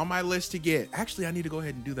is on my list to get. Actually, I need to go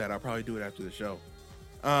ahead and do that. I'll probably do it after the show.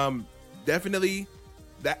 Definitely.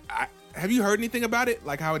 Have you heard anything about it?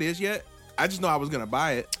 Like how it is yet? I just know I was gonna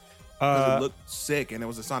buy it because it looked sick and it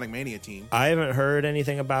was a Sonic Mania team. I haven't heard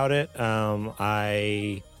anything about it.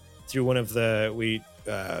 I through one of the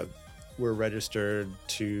we're registered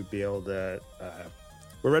to be able to.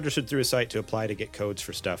 We're registered through a site to apply to get codes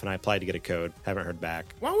for stuff, and I applied to get a code. Haven't heard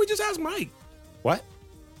back. Why don't we just ask Mike? What?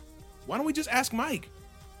 Why don't we just ask Mike?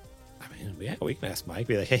 I mean, yeah, we can ask Mike.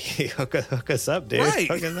 Be like, hey, hook us up, dude. Right.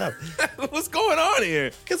 Hook us up. What's going on here?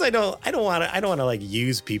 Because I don't want to like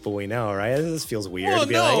use people we know, right? This feels weird. Well, to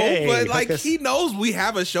be like, hey, but like he knows we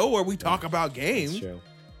have a show where we talk about games. That's true.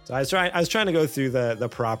 So I was trying to go through the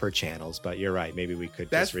proper channels, but you're right. Maybe we could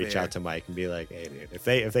just reach out to Mike and be like, hey, dude,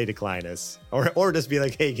 if they decline us, or just be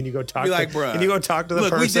like, hey, can you go talk? Can you go talk to the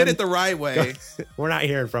person? We did it the right way. We're not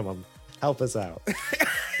hearing from them. Help us out.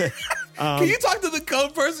 Can you talk to the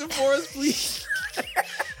code person for us, please?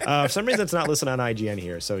 For some reason, it's not listed on IGN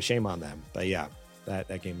here, so shame on them. But yeah,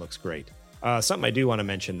 that game looks great. Something I do want to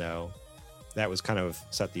mention, though, that was kind of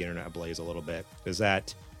set the internet ablaze a little bit, is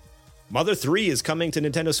that Mother 3 is coming to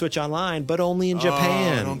Nintendo Switch Online, but only in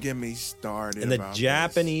Japan. Don't get me started. In the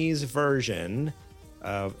Japanese version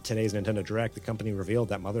of today's Nintendo Direct, the company revealed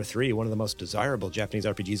that Mother 3, one of the most desirable Japanese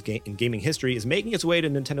RPGs in gaming history, is making its way to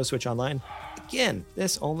Nintendo Switch Online. Again,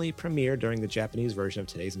 this only premiered during the Japanese version of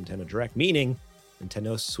today's Nintendo Direct, meaning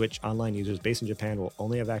Nintendo Switch Online users based in Japan will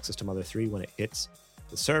only have access to Mother 3 when it hits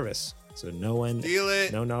the service. So no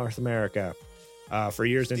North America. For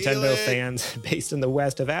years, Nintendo fans based in the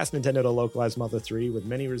West have asked Nintendo to localize Mother 3, with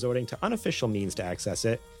many resorting to unofficial means to access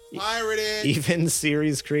it. Pirated. Even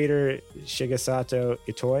series creator Shigesato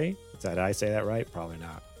Itoi, did I say that right? Probably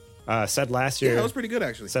not. Said last year. Yeah, that was pretty good,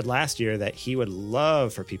 actually. Said last year that he would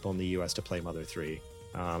love for people in the U.S. to play Mother 3.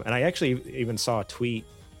 And I actually even saw a tweet.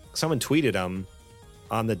 Someone tweeted him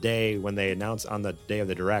on the day when they announced on the day of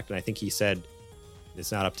the Direct, and I think he said,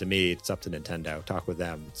 it's not up to me, it's up to Nintendo. Talk with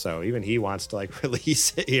them. So even he wants to like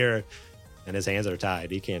release it here, and his hands are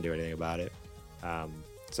tied. He can't do anything about it.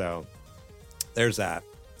 So there's that.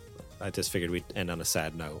 I just figured we'd end on a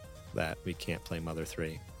sad note that we can't play Mother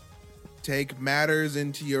 3. Take matters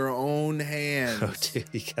into your own hands. Oh, dude,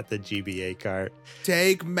 you got the GBA cart.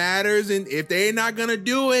 Take matters, and if they're not gonna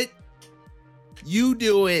do it, You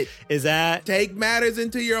do it. Is that Take matters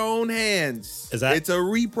into your own hands. Is that- It's a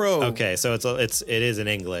repro. okay? So it is in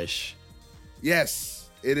English. Yes,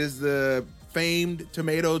 it is the famed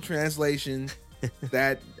tomato translation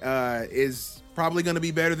that is probably going to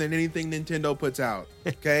be better than anything Nintendo puts out.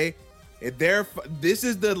 Okay, this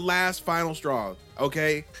is the last final straw.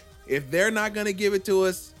 Okay, if they're not going to give it to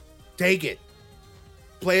us, take it.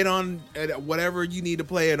 Play it on whatever you need to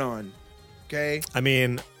play it on. Okay. I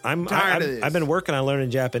mean, Tired of this. I've been working on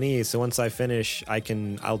learning Japanese, so once I finish,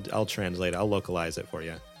 I'll translate it. I'll localize it for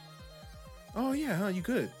you. Oh yeah, huh? You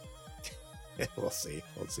could. We'll see.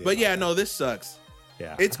 But yeah, no, this sucks.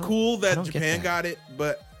 Yeah, It's cool I that don't get Japan that. got it,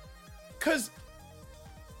 but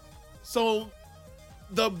so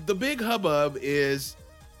the big hubbub is,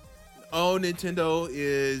 oh, Nintendo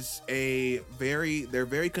is they're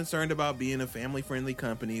very concerned about being a family friendly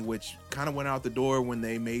company, which kind of went out the door when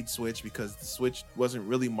they made Switch, because the Switch wasn't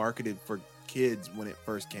really marketed for kids when it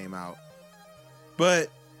first came out. But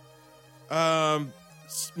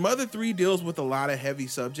Mother 3 deals with a lot of heavy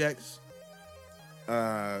subjects,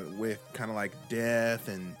 with kind of like death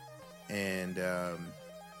and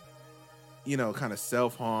kind of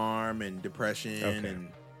self-harm and depression. Okay. And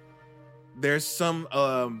there's some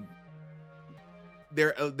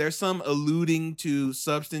there's some alluding to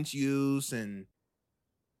substance use and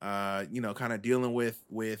kind of dealing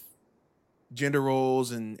with gender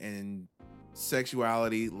roles and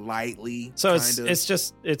sexuality lightly. So it's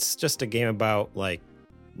just a game about like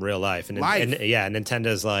real life, and Life. and yeah,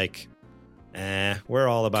 Nintendo's like, we're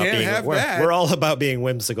all about Can't being have that. we're all about being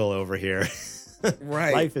whimsical over here.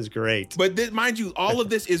 Right. Life is great. But mind you, all of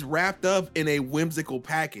this is wrapped up in a whimsical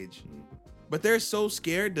package. But they're so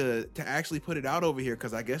scared to actually put it out over here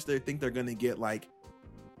because I guess they think they're gonna get like,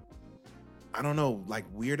 I don't know,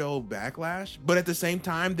 like weirdo backlash. But at the same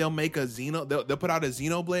time, they'll make they'll put out a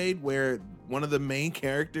Xenoblade where one of the main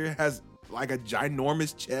character has like a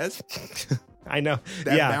ginormous chest I know.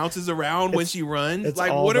 that yeah. bounces around when she runs. It's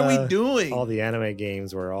Like, all what are we the- doing? All the anime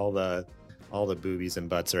games where all the boobies and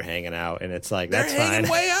butts are hanging out, and it's like, They're that's hanging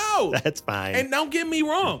fine. way out. That's fine. And don't get me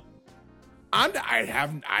wrong, I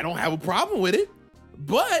don't have a problem with it,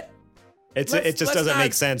 but it just let's doesn't not-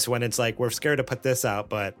 make sense when it's like, we're scared to put this out,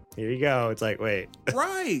 but here you go. It's like, wait,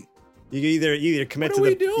 right. you either commit What to are we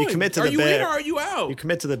the doing? you commit to are the you bit. in or are you out? You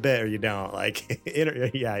commit to the bit or you don't. Like,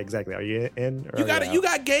 yeah, exactly. Are you in? Or You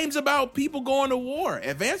got games about people going to war.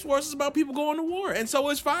 Advance Wars is about people going to war, and so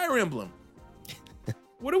is Fire Emblem.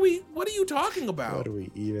 What are you talking about? What are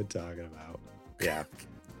we even talking about? Yeah,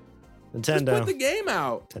 Just Nintendo. put the game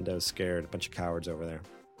out. Nintendo's scared. A bunch of cowards over there.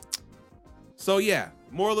 So yeah,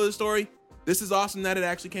 moral of the story: this is awesome that it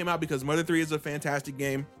actually came out because Mother 3 is a fantastic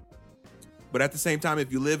game. But at the same time,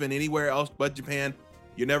 if you live in anywhere else but Japan,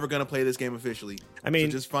 you're never gonna play this game officially. I mean,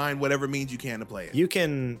 so just find whatever means you can to play it. you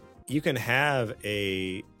can have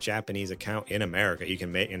a Japanese account in America. You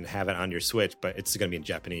can make and have it on your Switch, but it's going to be in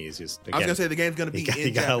Japanese. I was gonna say the game's gonna be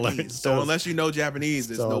in gotta learn- Japanese. still- So unless you know Japanese,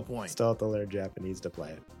 there's no point. Still have to learn Japanese to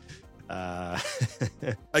play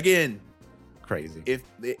it. Again, Crazy.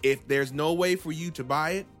 if there's no way for you to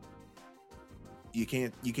buy it, you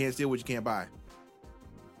can't steal what you can't buy.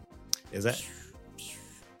 Is that?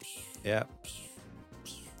 Yeah.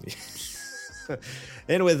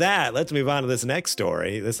 And with that, let's move on to this next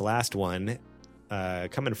story. This last one,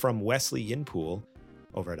 coming from Wesley Yinpool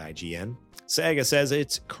over at IGN. Sega says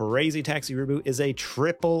its Crazy Taxi reboot is a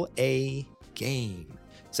AAA game.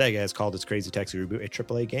 Sega has called its Crazy Taxi reboot a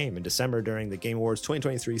AAA game. In December, during the Game Awards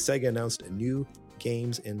 2023, Sega announced new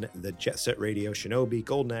games in the Jet Set Radio, Shinobi,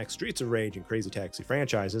 Golden Axe, Streets of Rage, and Crazy Taxi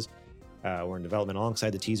franchises. Were in development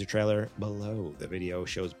alongside the teaser trailer below. The video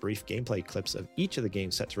shows brief gameplay clips of each of the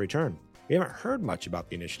games set to return. We haven't heard much about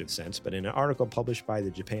the initiative since, but in an article published by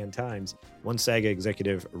the Japan Times, one Sega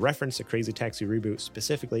executive referenced the Crazy Taxi reboot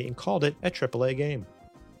specifically and called it a AAA game.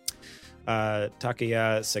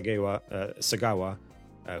 Takeya Sagawa,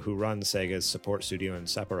 who runs Sega's support studio in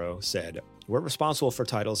Sapporo, said, "We're responsible for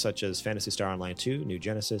titles such as Phantasy Star Online 2, New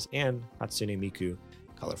Genesis, and Hatsune Miku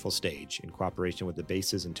Colorful Stage. In cooperation with the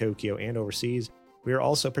bases in Tokyo and overseas, we are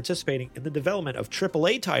also participating in the development of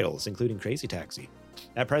AAA titles, including Crazy Taxi.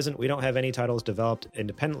 At present, we don't have any titles developed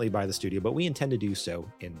independently by the studio, but we intend to do so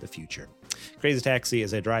in the future. Crazy Taxi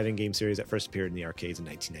is a driving game series that first appeared in the arcades in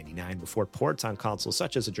 1999 before ports on consoles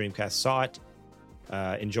such as the Dreamcast saw it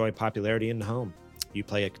enjoy popularity in the home. You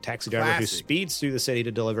play a taxi driver who Classic. speeds through the city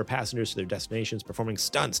to deliver passengers to their destinations, performing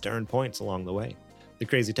stunts to earn points along the way. The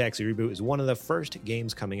Crazy Taxi reboot is one of the first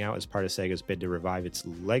games coming out as part of Sega's bid to revive its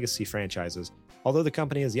legacy franchises, although the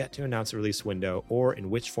company has yet to announce a release window or in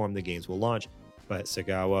which form the games will launch. But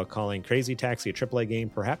Sagawa calling Crazy Taxi a AAA game,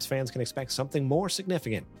 perhaps fans can expect something more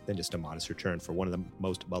significant than just a modest return for one of the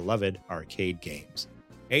most beloved arcade games.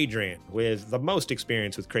 Adrian, with the most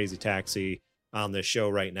experience with Crazy Taxi on this show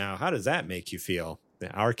right now, how does that make you feel?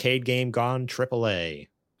 The arcade game gone AAA.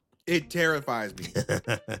 It terrifies me.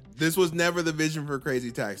 This was never the vision for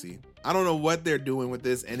Crazy Taxi. I don't know what they're doing with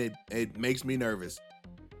this, and it makes me nervous.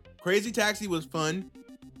 Crazy Taxi was fun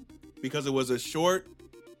because it was a short,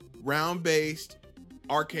 round-based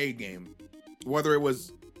arcade game. Whether it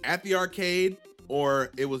was at the arcade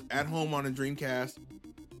or it was at home on a Dreamcast,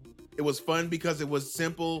 it was fun because it was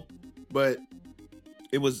simple, but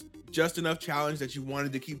it was just enough challenge that you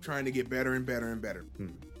wanted to keep trying to get better and better and better.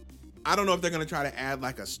 I don't know if they're going to try to add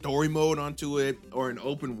like a story mode onto it or an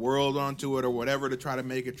open world onto it or whatever to try to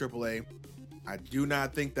make it AAA. I do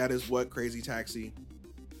not think that is what Crazy Taxi.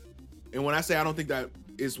 And when I say I don't think that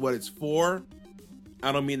is what it's for,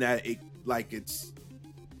 I don't mean that it's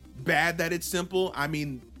bad that it's simple. I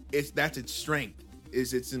mean that's its strength.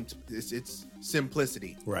 Is its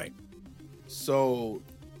simplicity. Right. So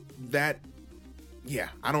that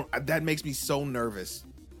that makes me so nervous.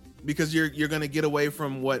 Because you're going to get away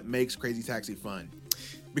from what makes Crazy Taxi fun.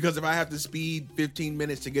 Because if I have to speed 15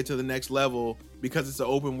 minutes to get to the next level because it's an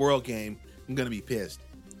open world game, I'm going to be pissed.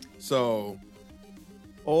 So,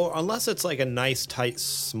 or unless it's like a nice, tight,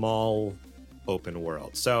 small open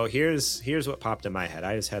world. So here's what popped in my head.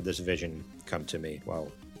 I just had this vision come to me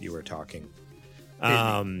while you were talking.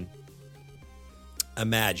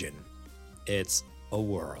 Imagine it's a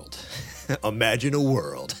world. Imagine a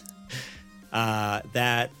world.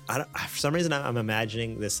 That for some reason I'm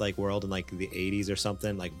imagining this like world in like the 80s or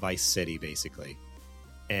something, like Vice City basically,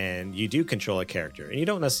 and you do control a character and you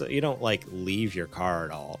don't like leave your car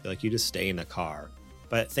at all, like you just stay in the car.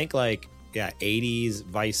 But think like 80s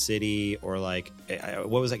Vice City, or like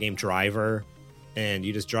what was that game, Driver, and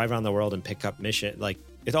you just drive around the world and pick up mission. Like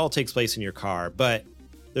it all takes place in your car, but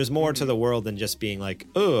there's more to the world than just being like,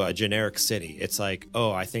 oh, a generic city. It's like,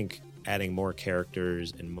 oh, I think adding more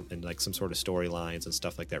characters and like some sort of storylines and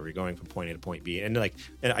stuff like that where you're going from point A to point B, and I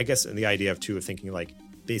guess in the idea of thinking like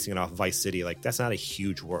basing it off Vice City, like that's not a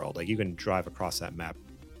huge world, like you can drive across that map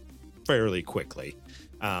fairly quickly,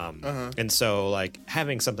 and so like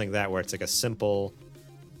having something that where it's like a simple,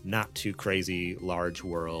 not too crazy large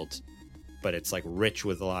world, but it's like rich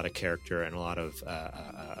with a lot of character and a lot of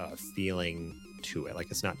feeling to it. Like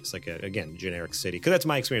it's not just like a, again, generic city, because that's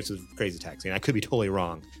my experience with Crazy Taxi, and I could be totally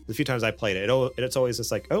wrong. The few times I played it, it's always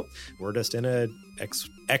just like, oh, we're just in a X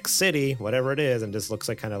city, whatever it is, and just looks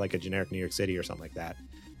like kind of like a generic New York City or something like that,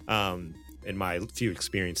 in my few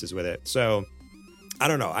experiences with it. So I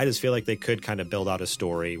don't know, I just feel like they could kind of build out a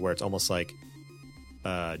story where it's almost like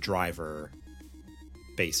Driver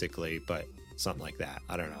basically, but something like that.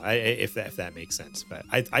 I don't know if that makes sense, but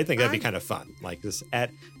I think that'd be kind of fun, like this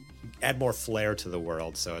add more flair to the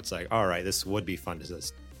world. So it's like, all right, this would be fun to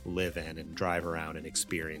just live in and drive around and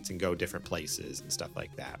experience and go different places and stuff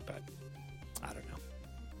like that. But I don't know.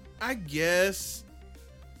 I guess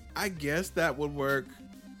that would work.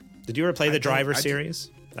 Did you ever play the Driver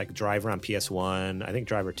series? Like Driver on PS1? I think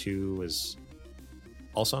Driver 2 was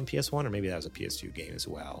also on PS1, or maybe that was a PS2 game as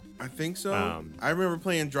well. I think so. I remember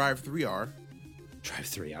playing Drive 3R. Drive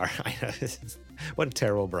 3R. What a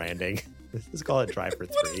terrible branding. Let's call it Driver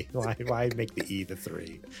 3. Why make the E the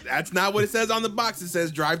 3? That's not what it says on the box. It says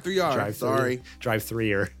Drive 3R. Sorry. Drive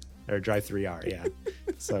 3R or Drive 3R. Yeah.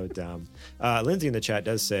 So dumb. Lindsay in the chat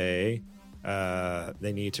does say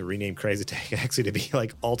they need to rename Crazy Taxi to be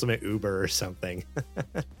like Ultimate Uber or something.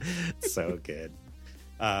 So good.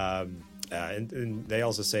 And they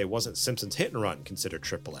also say, wasn't Simpsons Hit and Run considered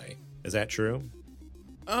AAA? Is that true?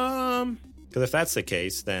 Because if that's the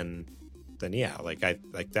case, then yeah, like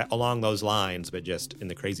that along those lines, but just in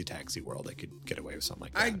the Crazy Taxi world, they could get away with something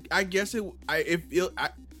like that. I guess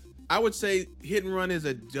I would say Hit and Run is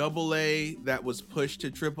a AA that was pushed to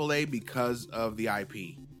AAA because of the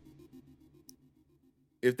IP.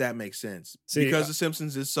 If that makes sense. Because The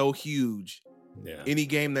Simpsons is so huge. Yeah. Any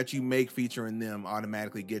game that you make featuring them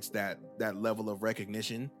automatically gets that level of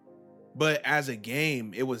recognition. But as a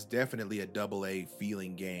game, it was definitely a AA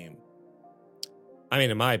feeling game. I mean,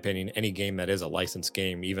 in my opinion, any game that is a licensed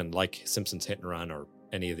game, even like Simpsons Hit and Run or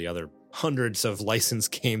any of the other hundreds of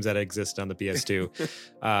licensed games that exist on the PS2,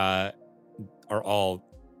 are all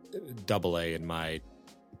AA in my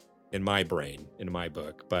brain, in my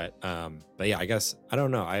book. But yeah, I guess I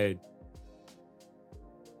don't know. I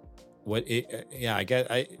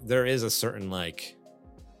guess there is a certain like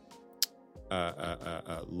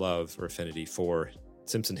love or affinity for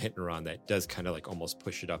Simpson Hit and Run that does kind of like almost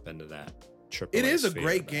push it up into that It is a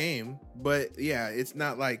great game, but yeah, it's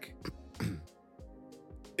not like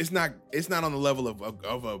it's not on the level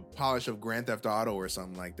of a polish of Grand Theft Auto or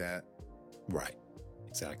something like that. Right.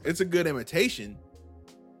 Exactly. It's a good imitation,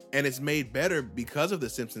 and it's made better because of the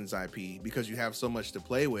Simpsons IP, because you have so much to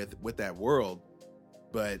play with that world.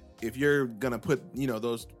 But if you're gonna put,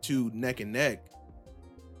 those two neck and neck,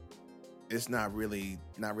 it's not really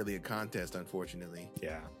a contest, unfortunately.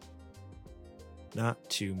 Yeah. Not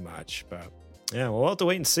too much, but yeah, we'll have to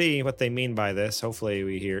wait and see what they mean by this. Hopefully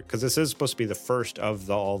we hear, because this is supposed to be the first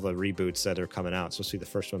of all the reboots that are coming out. It's supposed to be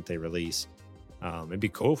the first one they release. It'd be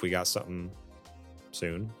cool if we got something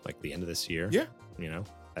soon, like the end of this year. Yeah.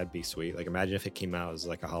 That'd be sweet. Like, imagine if it came out as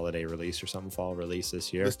like a holiday release or something, fall release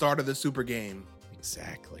this year. The start of the super game.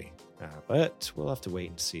 Exactly. But we'll have to wait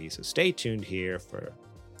and see. So stay tuned here for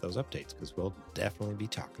those updates, because we'll definitely be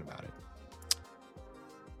talking about it.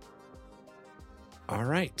 All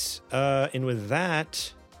right. And with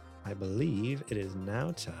that, I believe it is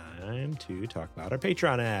now time to talk about our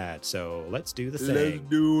Patreon ad. So let's do the thing. Let's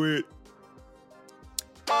do it.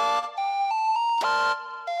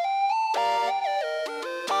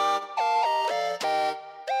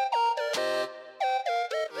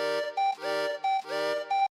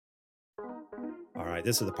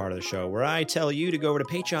 This is the part of the show where I tell you to go over to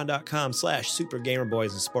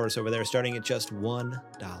patreon.com/supergamerboys and support us over there, starting at just $1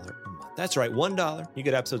 a month. That's right, $1. You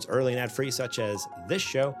get episodes early and ad-free, such as this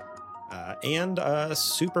show, and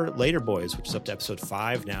Super Later Boys, which is up to episode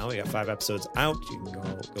 5 now. We got 5 episodes out. You can go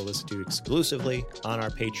listen to exclusively on our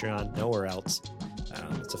Patreon, nowhere else.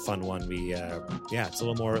 It's a fun one. It's a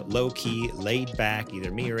little more low-key, laid back, either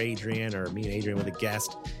me or Adrian, or me and Adrian with a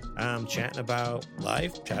guest, chatting about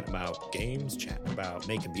life, chatting about games, chatting about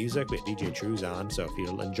making music. We have DJ True's on, so if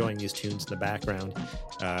you're enjoying these tunes in the background,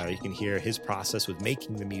 you can hear his process with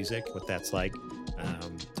making the music, what that's like.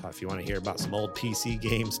 If you want to hear about some old PC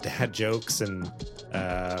games, dad jokes, and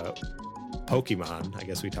Pokemon, I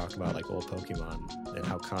guess we talk about like old Pokemon and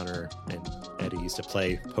how Connor and Eddie used to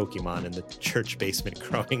play Pokemon in the church basement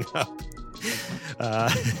growing up.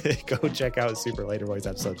 Go check out Super Later Boys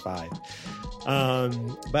episode 5.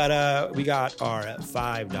 But we got our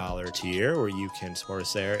 $5 tier where you can support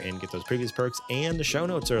us there and get those previous perks and the show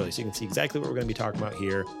notes early, so you can see exactly what we're going to be talking about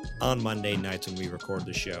here on Monday nights when we record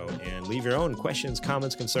the show, and leave your own questions,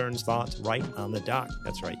 comments, concerns, thoughts right on the doc.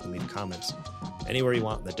 That's right, you can leave comments anywhere you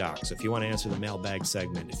want in the doc. So if you want to answer the mailbag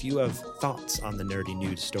segment, if you have thoughts on the nerdy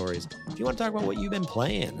news stories, if you want to talk about what you've been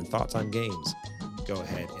playing and thoughts on games, go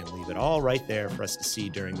ahead and leave it all right there for us to see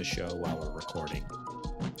during the show while we're recording.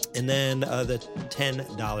 And then the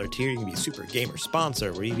 $10 tier, you can be a Super Gamer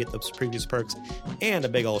sponsor, where you get those previous perks and a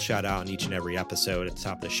big old shout out in each and every episode at the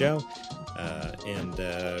top of the show.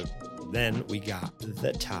 Then we got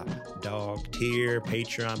the top dog tier,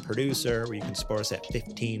 Patreon producer, where you can support us at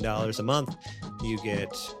 $15 a month. You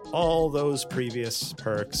get all those previous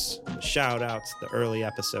perks, the shout outs, the early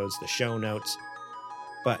episodes, the show notes,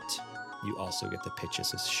 but you also get the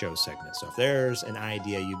pitches as show segment. So if there's an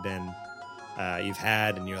idea you've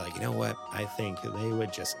had and you're like, you know what, I think they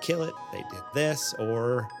would just kill it, they did this,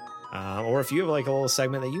 or if you have like a little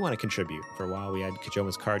segment that you want to contribute. For a while we had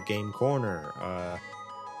Kajoma's Card Game Corner,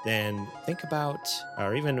 then think about,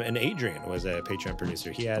 or even an Adrian was a Patreon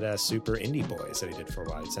producer. He had Super Indie Boys that he did for a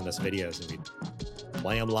while. He'd send us videos and we'd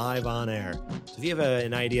play them live on air. So if you have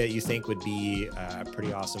an idea that you think would be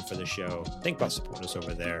pretty awesome for the show, think about supporting us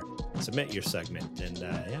over there. Submit your segment, and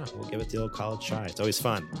we'll give it the old college try. It's always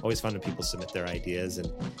fun when people submit their ideas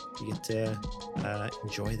and you get to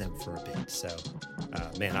enjoy them for a bit. So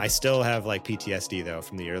man, I still have like PTSD though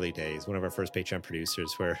from the early days. One of our first Patreon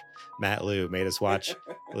producers, where Matt Liu made us watch,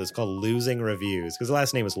 it was called Losing Reviews, because the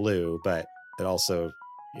last name was Liu, but it also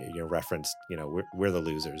referenced, we're the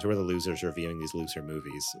losers. We're the losers reviewing these loser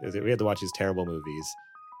movies. We had to watch these terrible movies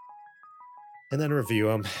and then review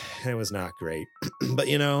them, and it was not great. But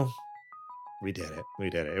we did it.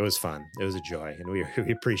 It was fun. It was a joy, and we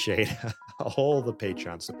appreciate all the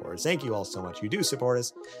Patreon supporters. Thank you all so much. You do support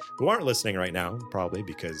us, who aren't listening right now, probably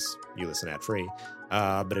because you listen ad free.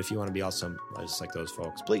 But if you want to be awesome, just like those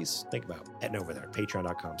folks, please think about heading over there,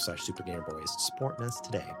 patreon.com/supergamerboys, supporting us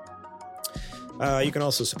today. You can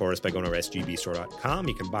also support us by going over to sgbstore.com.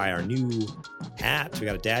 You can buy our new hat. We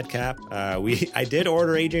got a dad cap. I did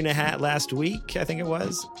order Adrian a hat last week, I think it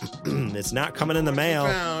was. It's not coming in the mail.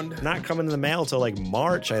 Not coming in the mail till like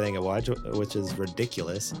March, I think it was, which is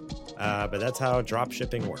ridiculous. But that's how drop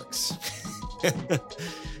shipping works. You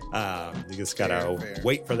just gotta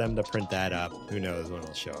wait for them to print that up. Who knows when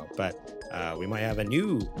it'll show up. But we might have a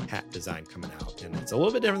new hat design coming out, and it's a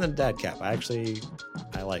little bit different than a dad cap. I like it.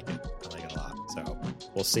 I like it a lot. So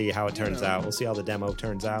We'll see how it turns out. We'll see how the demo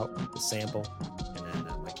turns out, the sample, and then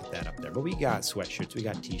I might get that up there. But we got sweatshirts, we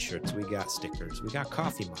got t-shirts, we got stickers, we got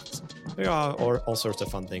coffee mugs. We got all sorts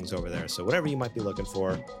of fun things over there. So whatever you might be looking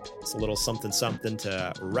for, it's a little something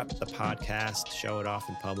to rep the podcast, show it off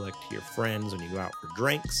in public to your friends when you go out for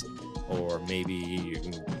drinks, or maybe you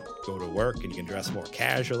can go to work and you can dress more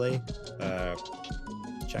casually.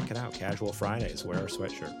 Check it out. Casual Fridays. Wear our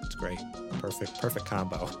sweatshirt. It's great. Perfect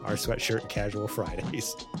combo. Our sweatshirt and Casual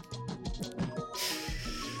Fridays.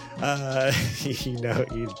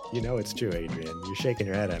 You know it's true, Adrian. You're shaking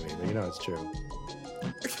your head at me, but you know it's true.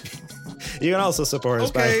 You can also support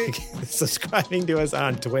us by subscribing to us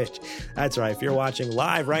on Twitch. That's right. If you're watching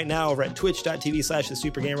live right now over at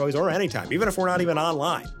twitch.tv/thesupergamerboys, or anytime, even if we're not even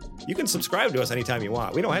online, you can subscribe to us anytime you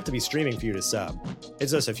want. We don't have to be streaming for you to sub.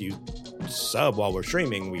 It's just if you sub while we're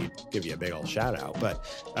streaming, we give you a big old shout out. But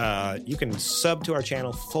you can sub to our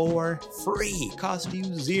channel for free. Cost you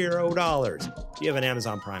 $0. If you have an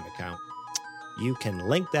Amazon Prime account, you can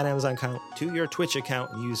link that Amazon account to your Twitch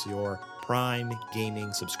account and use your Prime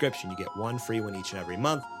Gaming subscription. You get one free one each and every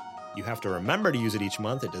month. You have to remember to use it each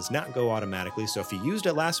month. It does not go automatically. So if you used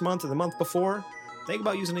it last month or the month before, think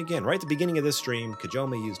about using it again. Right at the beginning of this stream,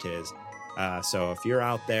 Kajoma used his. So if you're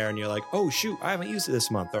out there and you're like, oh, shoot, I haven't used it this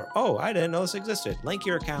month, or, oh, I didn't know this existed, link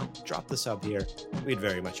your account, drop the sub here. We'd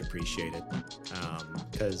very much appreciate it.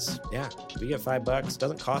 Because, yeah, we get $5.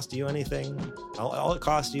 Doesn't cost you anything. All it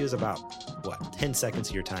costs you is about, 10 seconds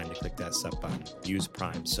of your time to click that sub button. Use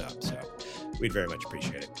Prime sub. So we'd very much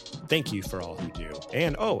appreciate it. Thank you for all who do.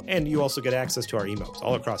 And you also get access to our emotes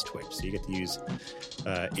all across Twitch. So you get to use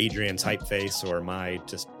Adrian's hype face or my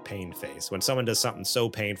just pain face. When someone does something so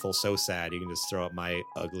painful, so sad, you can just throw up my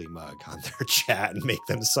ugly mug on their chat and make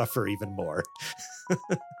them suffer even more.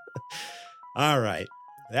 All right.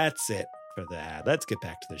 That's it for that. Let's get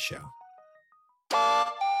back to the show.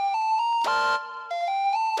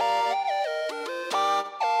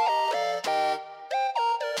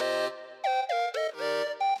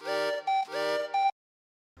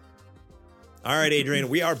 All right, Adrian,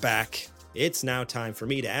 we are back. It's now time for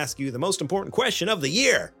me to ask you the most important question of the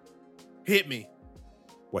year. Hit me.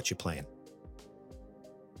 What you playing?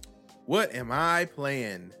 What am I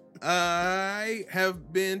playing? I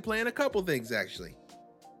have been playing a couple things, actually.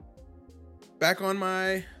 Back on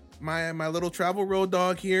my little travel road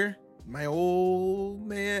dog here. My old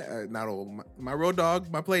man, not old, my road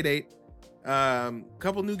dog, my play date.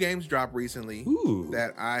 Couple new games dropped recently. Ooh.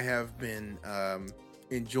 That I have been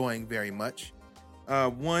enjoying very much.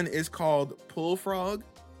 One is called Bullfrog,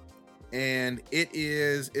 and it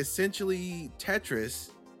is essentially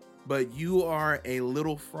Tetris, but you are a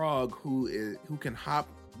little frog who can hop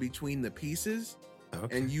between the pieces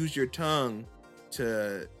and use your tongue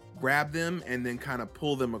to grab them and then kind of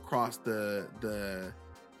pull them across the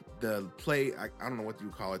play. I don't know what you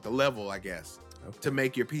call it, the level, I guess, to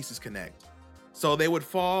make your pieces connect. So they would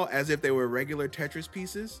fall as if they were regular Tetris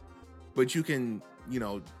pieces, but you can,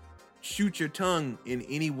 shoot your tongue in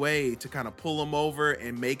any way to kind of pull them over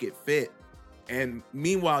and make it fit. And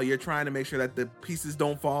meanwhile, you're trying to make sure that the pieces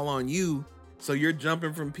don't fall on you. So you're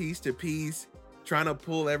jumping from piece to piece, trying to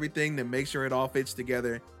pull everything to make sure it all fits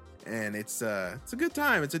together. And it's a good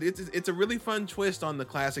time. It's a really fun twist on the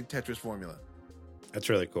classic Tetris formula. That's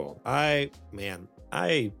really cool. I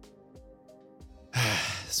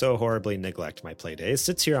so horribly neglect my play day. It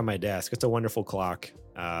sits here on my desk. It's a wonderful clock.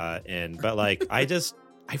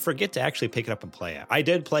 I forget to actually pick it up and play it. I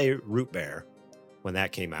did play Root Bear when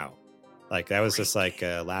that came out. Like that was just like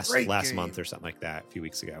last month or something like that, a few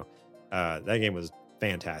weeks ago. That game was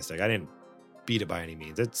fantastic. I didn't beat it by any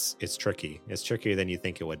means. It's tricky. It's trickier than you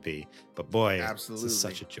think it would be. But boy, absolutely, this is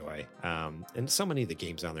such a joy. And so many of the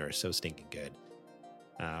games on there are so stinking good.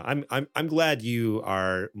 I'm glad you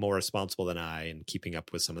are more responsible than I in keeping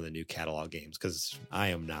up with some of the new catalog games, because I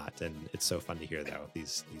am not, and it's so fun to hear though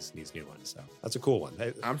these new ones. So that's a cool one.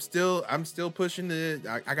 I'm still pushing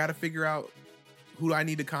I got to figure out who I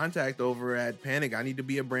need to contact over at Panic. I need to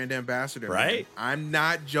be a brand ambassador. Right? Man. I'm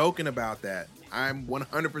not joking about that. I'm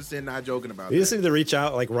 100% not joking about that. We just need to reach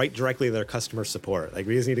out, right directly to their customer support. We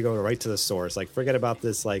just need to go right to the source. Forget about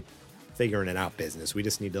this figuring it out business. We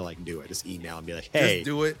just need to do it. Just email and be like, hey, just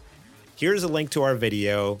do it. Here's a link to our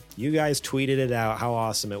video. You guys tweeted it out, how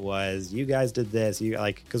awesome it was. You guys did this.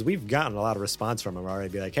 Because we've gotten a lot of response from them already.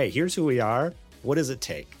 Be like, hey, here's who we are. What does it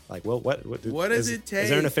take? What does it take? Is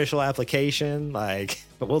there an official application? I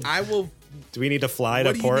will. Do we need to fly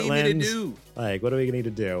to Portland? What do you need me to do? What do we need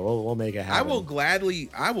to do? We'll make it happen.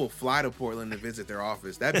 I will fly to Portland to visit their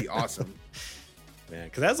office. That'd be awesome. Man,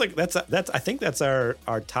 because that's I think that's our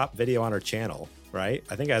top video on our channel, right?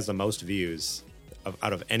 I think it has the most views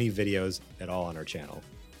out of any videos at all on our channel.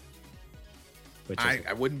 Which is,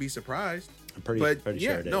 I wouldn't be surprised. I'm pretty sure it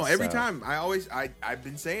is. No, every time I've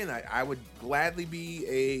been saying I would gladly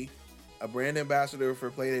be a brand ambassador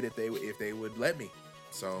for Playdate if they would let me.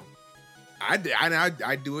 So I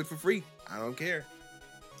do it for free. I don't care.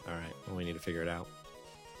 All right. Well, we need to figure it out.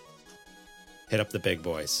 Hit up the big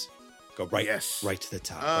boys. Go right to the top. Right to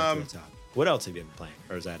the top. What else have you been playing?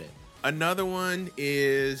 Or is that it? Another one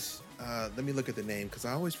is let me look at the name because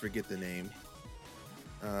I always forget the name.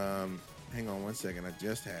 Hang on one second. I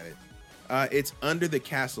just had it. It's Under the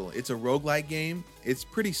Castle. It's a roguelike game. It's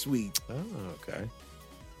pretty sweet. Oh, okay.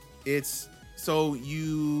 It's so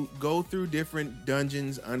you go through different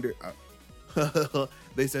dungeons under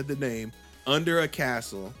they said the name, Under a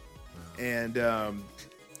Castle, and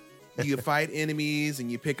you fight enemies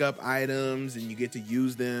and you pick up items and you get to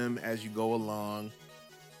use them as you go along.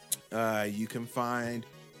 You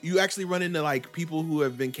actually run into like people who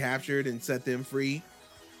have been captured and set them free.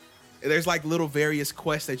 There's like little various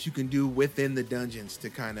quests that you can do within the dungeons to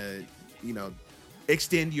kind of,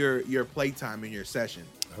 extend your playtime in your session.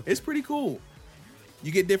 Okay. It's pretty cool.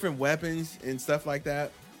 You get different weapons and stuff like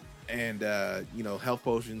that, and health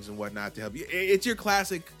potions and whatnot to help you. It's your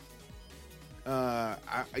classic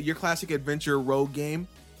adventure rogue game,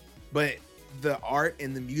 but the art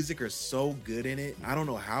and the music are so good in it. I don't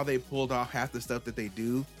know how they pulled off half the stuff that they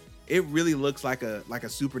do. It really looks like a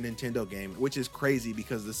Super Nintendo game, which is crazy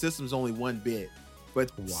because the system's only 1 bit, but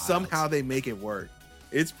somehow they make it work.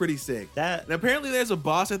 It's pretty sick. And apparently there's a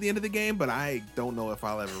boss at the end of the game, but I don't know if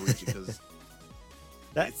I'll ever reach it because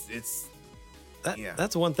that's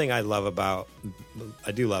one thing I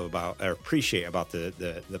appreciate about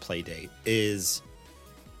the play date is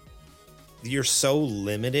you're so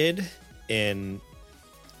limited in,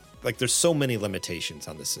 like, there's so many limitations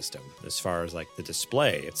on the system as far as like the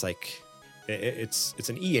display. It's like it's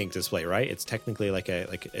an e-ink display, right? It's technically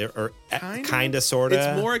kind of sort of.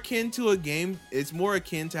 It's more akin to a game. It's more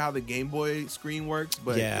akin to how the Game Boy screen works,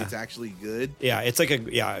 but it's actually good. Yeah, it's like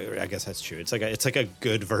I guess that's true. It's like a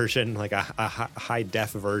good version, like a high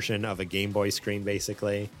def version of a Game Boy screen,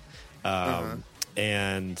 basically.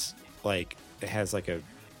 And like it has like a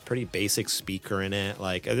pretty basic speaker in it.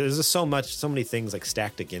 Like there's just so many things like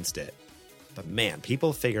stacked against it. But man,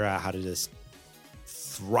 people figure out how to just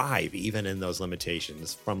thrive even in those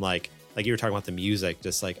limitations. From like you were talking about the music,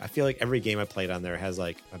 just like I feel like every game I played on there has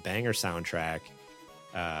like a banger soundtrack.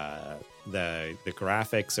 The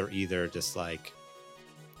graphics are either just like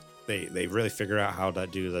they really figure out how to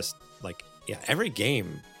do this. Like every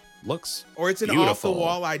game looks or it's an beautiful. Off the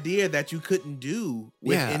wall idea that you couldn't do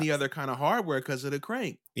with any other kind of hardware because of the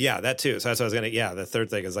crank. Yeah, that too. So that's what I was gonna. The third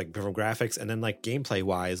thing is like from graphics, and then like gameplay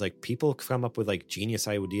wise, like people come up with like genius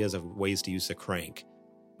ideas of ways to use the crank.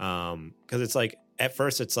 Because it's like at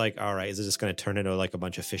first it's like, all right, is it just going to turn into like a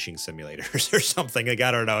bunch of fishing simulators or something? Like I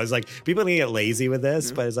don't know. It's like people can get lazy with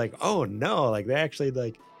this, but it's like, oh no, like they actually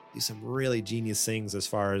like do some really genius things as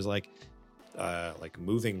far as like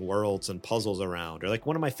moving worlds and puzzles around. Or like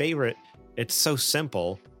one of my favorite, it's so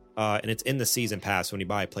simple, and it's in the season pass. When you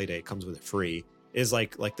buy a Playdate, it comes with it free. Is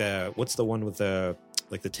like the what's the one with the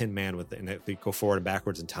like the Tin Man with and they go forward and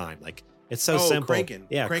backwards in time. Like it's so simple. Crankin'.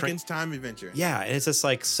 Yeah, Crankin's Time Adventure. Yeah, and it's just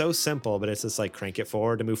like so simple, but it's just like crank it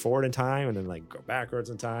forward to move forward in time, and then like go backwards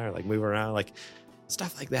in time, or like move around, like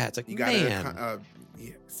stuff like that. It's like, you gotta,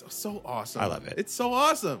 so awesome. I love it. It's so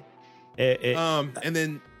awesome. And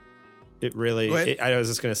then it really. I was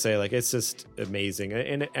just gonna say, like, it's just amazing,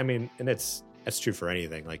 and I mean, and it's true for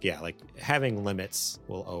anything. Like, like having limits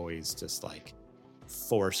will always just like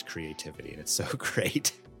force creativity, and it's so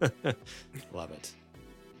great. Love it.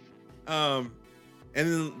 And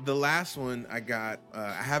then the last one I got,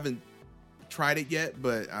 I haven't tried it yet,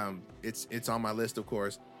 but it's on my list, of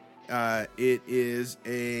course. It is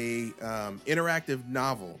a interactive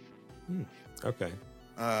novel. Okay.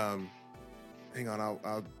 Hang on,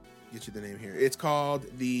 I'll get you the name here. It's called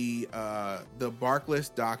the Barkless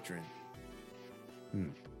Doctrine.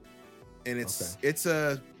 And it's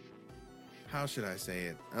a, how should I say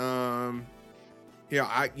it? Here,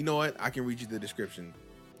 you know what? I can read you the description.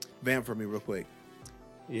 Vamp for me real quick.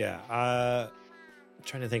 I'm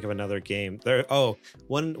trying to think of another game.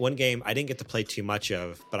 One game I didn't get to play too much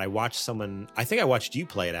of, but I watched someone. I think I watched you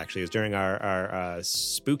play it. Actually, it was during our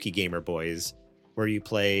Spooky Gamer Boys, where you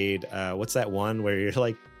played. What's that one where you're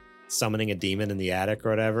like summoning a demon in the attic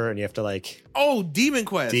or whatever, and you have to like. Oh, Demon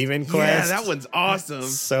Quest. Yeah, that one's awesome.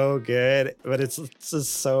 So good, but it's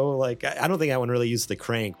just so like I don't think that one really used the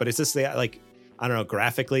crank, but it's just like. I don't know,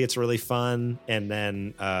 graphically it's really fun, and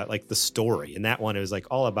then like the story in that one, it was like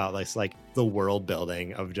all about like the world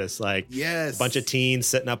building of just like Yes. a bunch of teens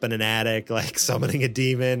sitting up in an attic, like summoning a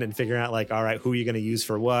demon and figuring out like, all right, who are you going to use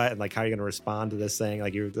for what? And like, how are you going to respond to this thing?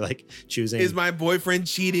 Like you're like choosing. Is my boyfriend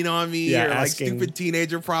cheating on me? Yeah, or like stupid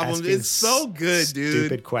teenager problems. It's so good, dude.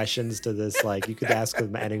 Stupid questions to this. Like you could ask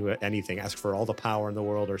them anything, ask for all the power in the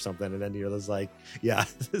world or something. And then you're just like, yeah,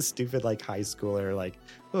 this stupid like high schooler, like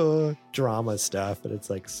drama stuff. But it's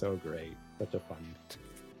like so great. Such a fun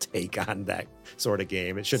take on that sort of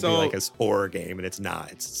game. It should be like a horror game, and it's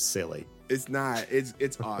not. It's silly. It's not.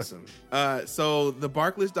 It's awesome. So the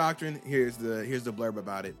Barkless Doctrine, here's the blurb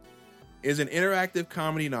about it, is an interactive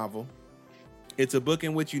comedy novel. It's a book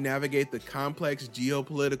in which you navigate the complex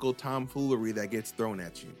geopolitical tomfoolery that gets thrown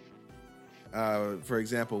at you. For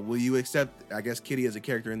example, will you accept, I guess Kitty is a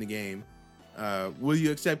character in the game, will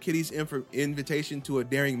you accept Kitty's invitation to a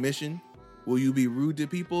daring mission? Will you be rude to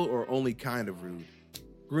people or only kind of rude?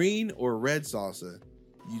 Green or red salsa?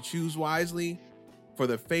 You choose wisely, for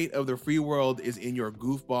the fate of the free world is in your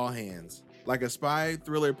goofball hands. Like a spy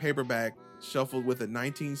thriller paperback shuffled with a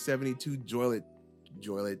 1972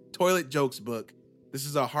 toilet jokes book, this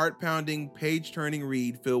is a heart-pounding, page-turning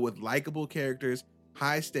read filled with likable characters,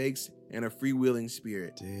 high stakes, and a freewheeling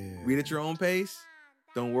spirit. Dude. Read at your own pace.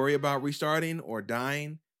 Don't worry about restarting or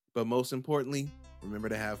dying, but most importantly, remember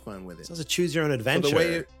to have fun with it. So it's a choose your own adventure.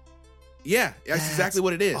 So that's exactly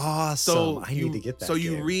what it is. Awesome. So I need to get that. So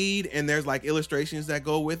you game. read, and there's like illustrations that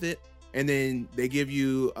go with it, and then they give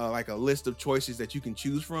you like a list of choices that you can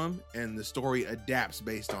choose from, and the story adapts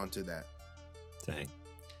based onto that. Dang.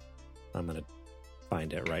 I'm gonna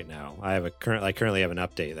find it right now. I currently have an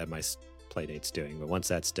update that my playdate's doing, but once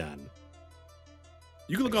that's done,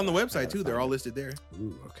 you can look on the website too. They're all listed there.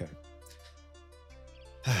 Ooh, okay.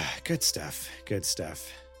 Good stuff. Good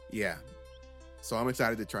stuff. Yeah. So I'm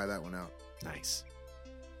excited to try that one out. Nice.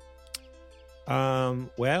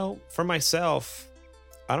 Well, for myself,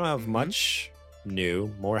 I don't have much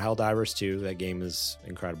new. More Helldivers 2. That game is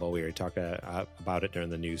incredible. We already talked about it during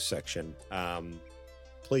the news section.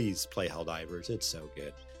 Please play Helldivers. It's so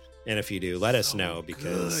good. And if you do, let us know,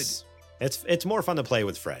 because it's more fun to play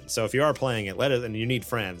with friends. So if you are playing it, and you need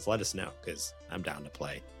friends, let us know, because I'm down to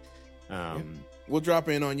play. We'll drop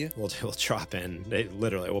in on you. We'll drop in.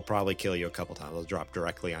 We'll probably kill you a couple times. We'll drop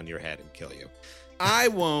directly on your head and kill you. I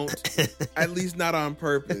won't, at least not on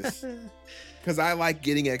purpose, because I like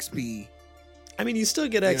getting XP. I mean, you still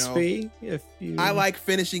get XP if you. I like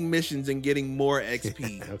finishing missions and getting more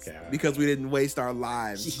XP. Okay, because we didn't waste our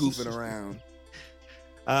lives goofing around.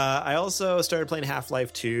 I also started playing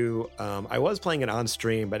Half-Life 2. I was playing it on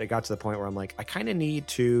stream, but it got to the point where I'm like, I kind of need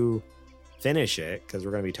to finish it, because we're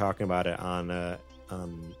going to be talking about it on the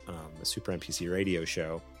Super NPC radio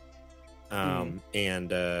show. And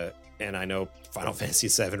I know Final Fantasy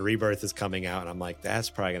VII Rebirth is coming out, and I'm like, that's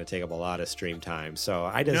probably going to take up a lot of stream time. So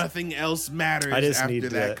nothing else matters after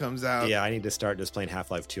that comes out. Yeah, I need to start just playing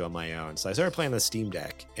Half-Life 2 on my own. So I started playing the Steam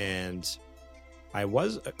Deck, and I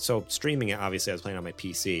was streaming it. Obviously, I was playing on my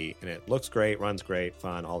PC, and it looks great, runs great,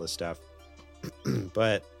 fun, all this stuff.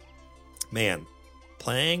 But man,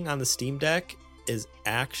 playing on the Steam Deck is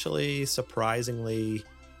actually surprisingly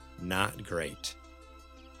not great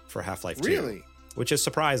for Half-Life 2. Really? Which is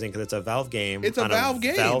surprising, because it's a Valve game. It's a Valve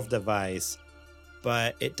game. Valve device.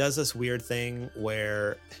 But it does this weird thing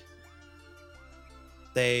where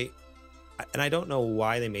and I don't know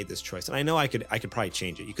why they made this choice. And I know I could probably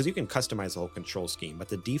change it, because you can customize the whole control scheme. But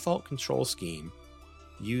the default control scheme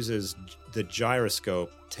uses the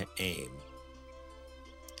gyroscope to aim.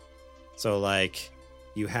 So like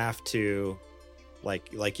you have to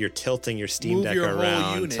like you're tilting your Steam Deck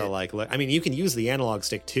around to like look. I mean, you can use the analog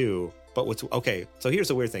stick too, but so here's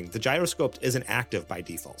the weird thing. The gyroscope isn't active by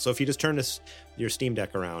default. So if you just turn your Steam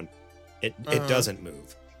Deck around, it doesn't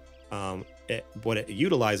move. What it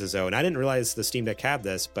utilizes though, and I didn't realize the Steam Deck had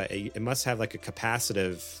this, but it must have like a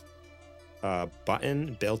capacitive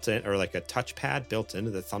button built in, or like a touchpad built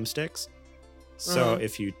into the thumbsticks. So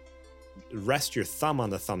if you rest your thumb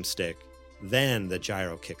on the thumbstick, then the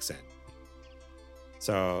gyro kicks in.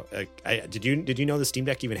 So did you know the Steam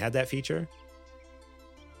Deck even had that feature?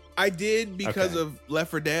 I did, because of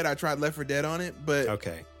Left 4 Dead. I tried Left 4 Dead on it, but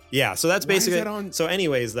okay. Yeah, so that's basically so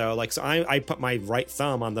anyways though, like, so I put my right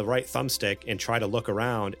thumb on the right thumbstick and try to look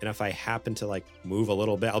around, and if I happen to like move a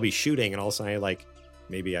little bit, I'll be shooting, and all of a sudden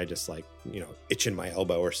maybe I just like, itching my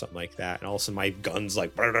elbow or something like that, and all of a sudden my gun's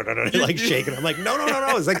like like shaking. I'm like, no,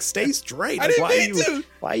 it's like, stay straight. Like,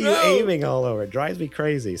 why are you aiming all over? It drives me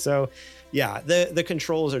crazy. So yeah, the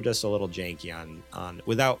controls are just a little janky on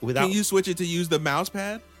without. Can you switch it to use the mouse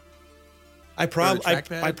pad? I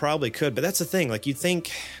probably could, but that's the thing. Like, you'd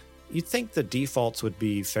think you'd think the defaults would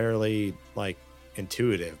be fairly like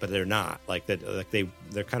intuitive, but they're not. Like that, like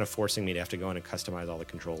they're kind of forcing me to have to go in and customize all the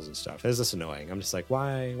controls and stuff. It's just annoying. I'm just like,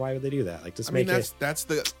 why would they do that? Like, just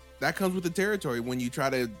that comes with the territory when you try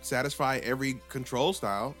to satisfy every control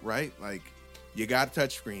style, right? Like, you got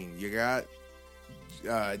touchscreen, you got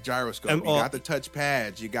gyroscope, you got the touch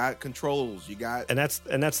pads, you got controls, you got, and that's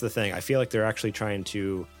the thing. I feel like they're actually trying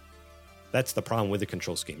to. That's the problem with the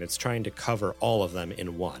control scheme. It's trying to cover all of them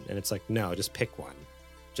in one, and it's like, no, just pick one.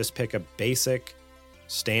 Just pick a basic,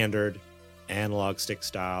 standard analog stick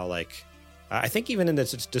style. Like, I think even in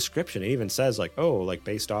the description, it even says like, oh, like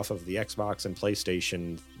based off of the Xbox and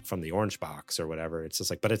PlayStation from the orange box or whatever. It's just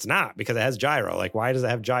like, but it's not, because it has gyro. Like, why does it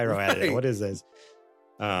have gyro added? Right. What is this?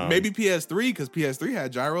 Maybe PS3, because PS3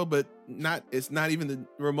 had gyro, but it's not even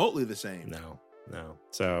remotely the same. No.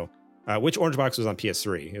 So, which orange box was on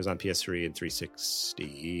PS3? It was on PS3 and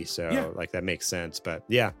 360. So yeah. Like that makes sense. But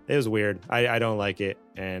yeah, it was weird. I don't like it.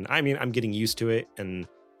 And I mean, I'm getting used to it. And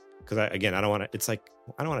because I don't want to, it's like,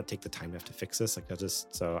 I don't want to take the time to have to fix this. Like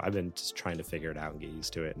so I've been just trying to figure it out and get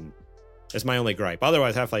used to it. And it's my only gripe.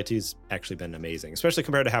 Otherwise, Half-Life 2's actually been amazing, especially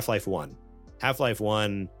compared to Half-Life 1. Half-Life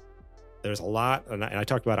 1, there's a lot, and I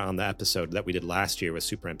talked about it on the episode that we did last year with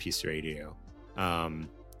Super NPC Radio.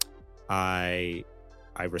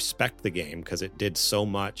 I respect the game because it did so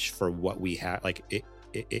much for what we had. Like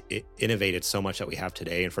it innovated so much that we have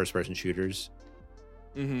today in first-person shooters.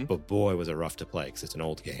 Mm-hmm. But boy, was it rough to play because it's an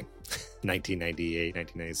old game, 1998,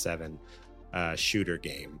 1997 shooter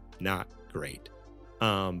game, not great.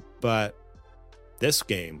 But this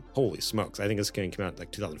game, holy smokes! I think this game came out in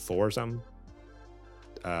like 2004 or something.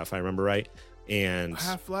 If I remember right. And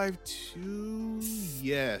Half-Life 2,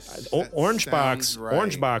 yes. Orange Box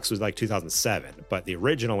was like 2007, but the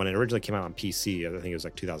original, when it originally came out on PC, I think it was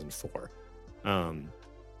like 2004.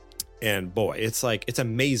 And boy, it's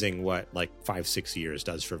amazing what like 5-6 years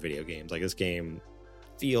does for video games. Like, this game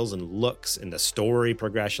feels and looks, and the story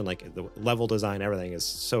progression, like the level design, everything is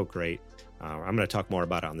so great. I'm going to talk more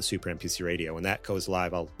about it on the Super NPC Radio. When that goes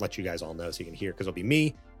live, I'll let you guys all know so you can hear, because it'll be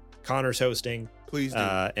me, Connor's hosting. Please do.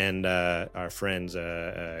 And our friends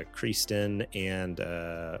Kristen and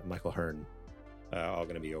Michael Hearn all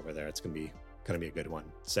going to be over there. It's going to be a good one.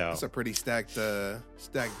 So that's a pretty stacked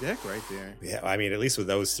deck right there. Yeah, I mean, at least with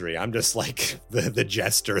those three, I'm just like the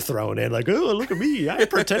jester thrown in, like, oh, look at me, I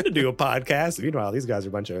pretend to do a podcast. Meanwhile, these guys are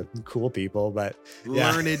a bunch of cool people, but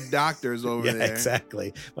learned doctors over there.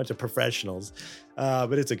 Exactly, a bunch of professionals.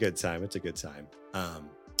 But it's a good time.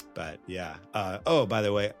 But yeah. Oh, by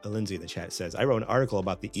the way, Lindsay in the chat says, I wrote an article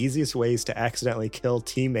about the easiest ways to accidentally kill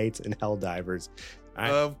teammates in Helldivers.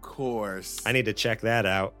 Of course. I need to check that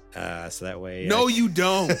out. So that way. No, you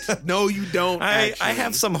don't. No, you don't. I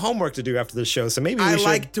have some homework to do after the show. So maybe we should.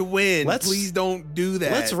 Like to win. Please don't do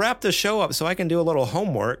that. Let's wrap the show up so I can do a little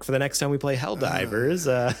homework for the next time we play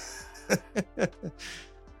Helldivers.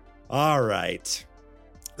 All right.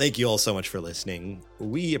 Thank you all so much for listening.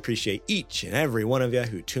 We appreciate each and every one of you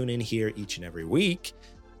who tune in here each and every week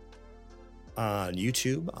on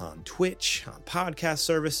YouTube, on Twitch, on podcast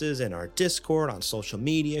services, in our Discord, on social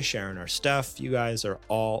media, sharing our stuff. You guys are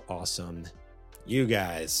all awesome. You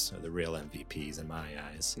guys are the real MVPs in my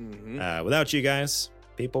eyes. Mm-hmm. Without you guys,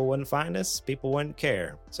 people wouldn't find us. People wouldn't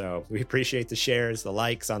care. So we appreciate the shares, the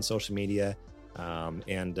likes on social media,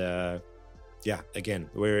 yeah, again,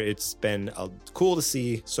 it's been cool to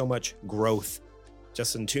see so much growth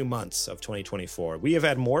just in 2 months of 2024. We have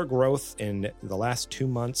had more growth in the last 2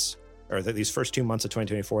 months, or these first 2 months of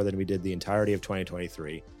 2024, than we did the entirety of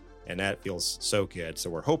 2023. And that feels so good.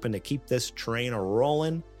 So we're hoping to keep this train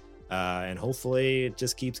rolling, and hopefully it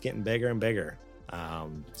just keeps getting bigger and bigger.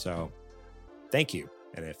 So thank you.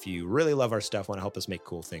 And if you really love our stuff, want to help us make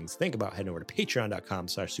cool things, think about heading over to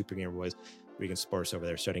patreon.com/supergamerboys, where you can support us over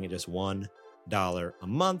there, starting at just $1 a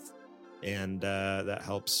month. And that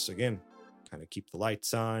helps, again, kind of keep the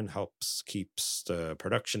lights on, keeps the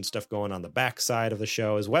production stuff going on the backside of the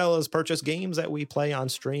show, as well as purchase games that we play on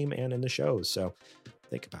stream and in the shows. So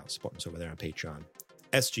think about supporting us over there on Patreon.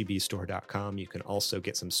 sgbstore.com. You can also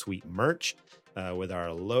get some sweet merch with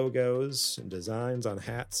our logos and designs on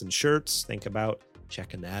hats and shirts. Think about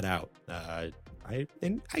checking that out. I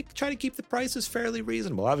try to keep the prices fairly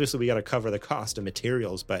reasonable. Obviously, we got to cover the cost of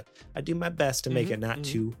materials, but I do my best to make it not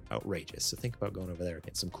too outrageous. So think about going over there and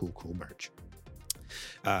get some cool merch.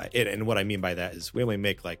 And what I mean by that is we only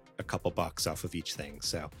make like a couple bucks off of each thing.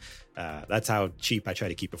 So that's how cheap I try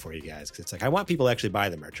to keep it for you guys. Because it's like, I want people to actually buy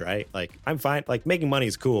the merch, right? Like, I'm fine. Like, making money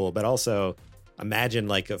is cool, but also imagine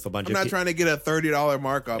like if a bunch I'm not trying to get a $30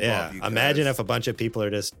 markup off you guys. Imagine if a bunch of people are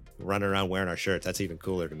just running around wearing our shirts. That's even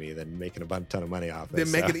cooler to me than making a ton of money off it.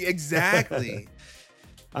 Then making exactly.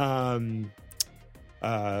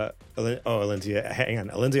 Lindsay, hang on.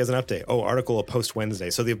 Lindsay has an update. Article will post Wednesday.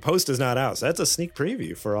 So the post is not out. So that's a sneak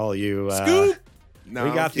preview for all you. Scoop. No,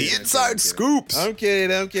 we got the inside scoops. I'm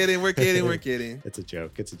kidding. We're kidding. It's a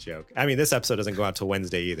joke. I mean, this episode doesn't go out till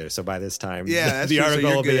Wednesday either. So by this time, yeah, the true, article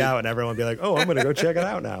so will be out and everyone will be like, oh, I'm going to go check it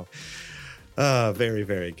out now. Very,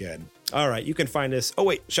 very good. All right, you can find us. Oh,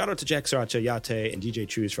 wait, shout out to Jack Sriracha, Yate, and DJ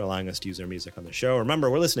Trues for allowing us to use their music on the show. Remember,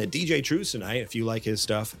 we're listening to DJ Trues tonight. If you like his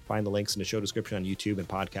stuff, find the links in the show description on YouTube and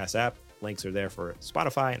podcast app. Links are there for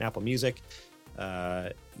Spotify and Apple Music.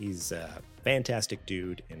 He's a fantastic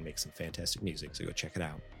dude and makes some fantastic music, so go check it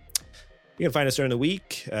out. You can find us during the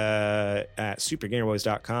week at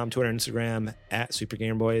supergamerboys.com, Twitter and Instagram at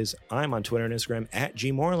supergamerboys. I'm on Twitter and Instagram at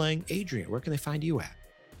gmorlang. Adrian, where can they find you at?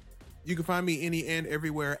 You can find me any and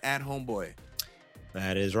everywhere at Homeboy.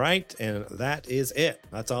 That is right, and that is it.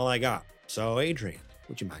 That's all I got. So, Adrian,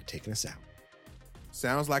 would you mind taking us out?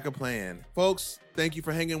 Sounds like a plan. Folks, thank you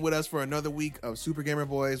for hanging with us for another week of Super Gamer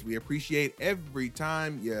Boys. We appreciate every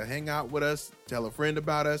time you hang out with us, tell a friend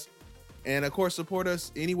about us, and of course, support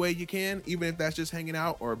us any way you can, even if that's just hanging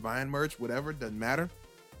out or buying merch, whatever, doesn't matter.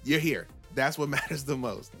 You're here. That's what matters the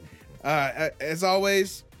most. As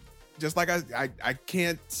always, just like I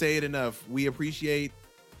can't say it enough, we appreciate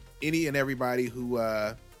any and everybody who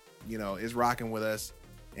is rocking with us,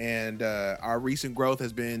 and our recent growth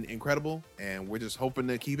has been incredible, and we're just hoping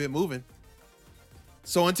to keep it moving.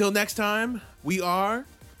 So until next time, we are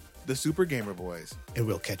the Super Gamer Boys, and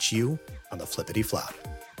we'll catch you on the flippity flop.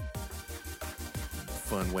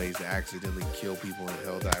 Fun ways to accidentally kill people in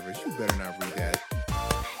Helldivers. You better not read that.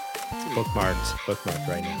 Bookmarked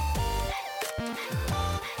right now.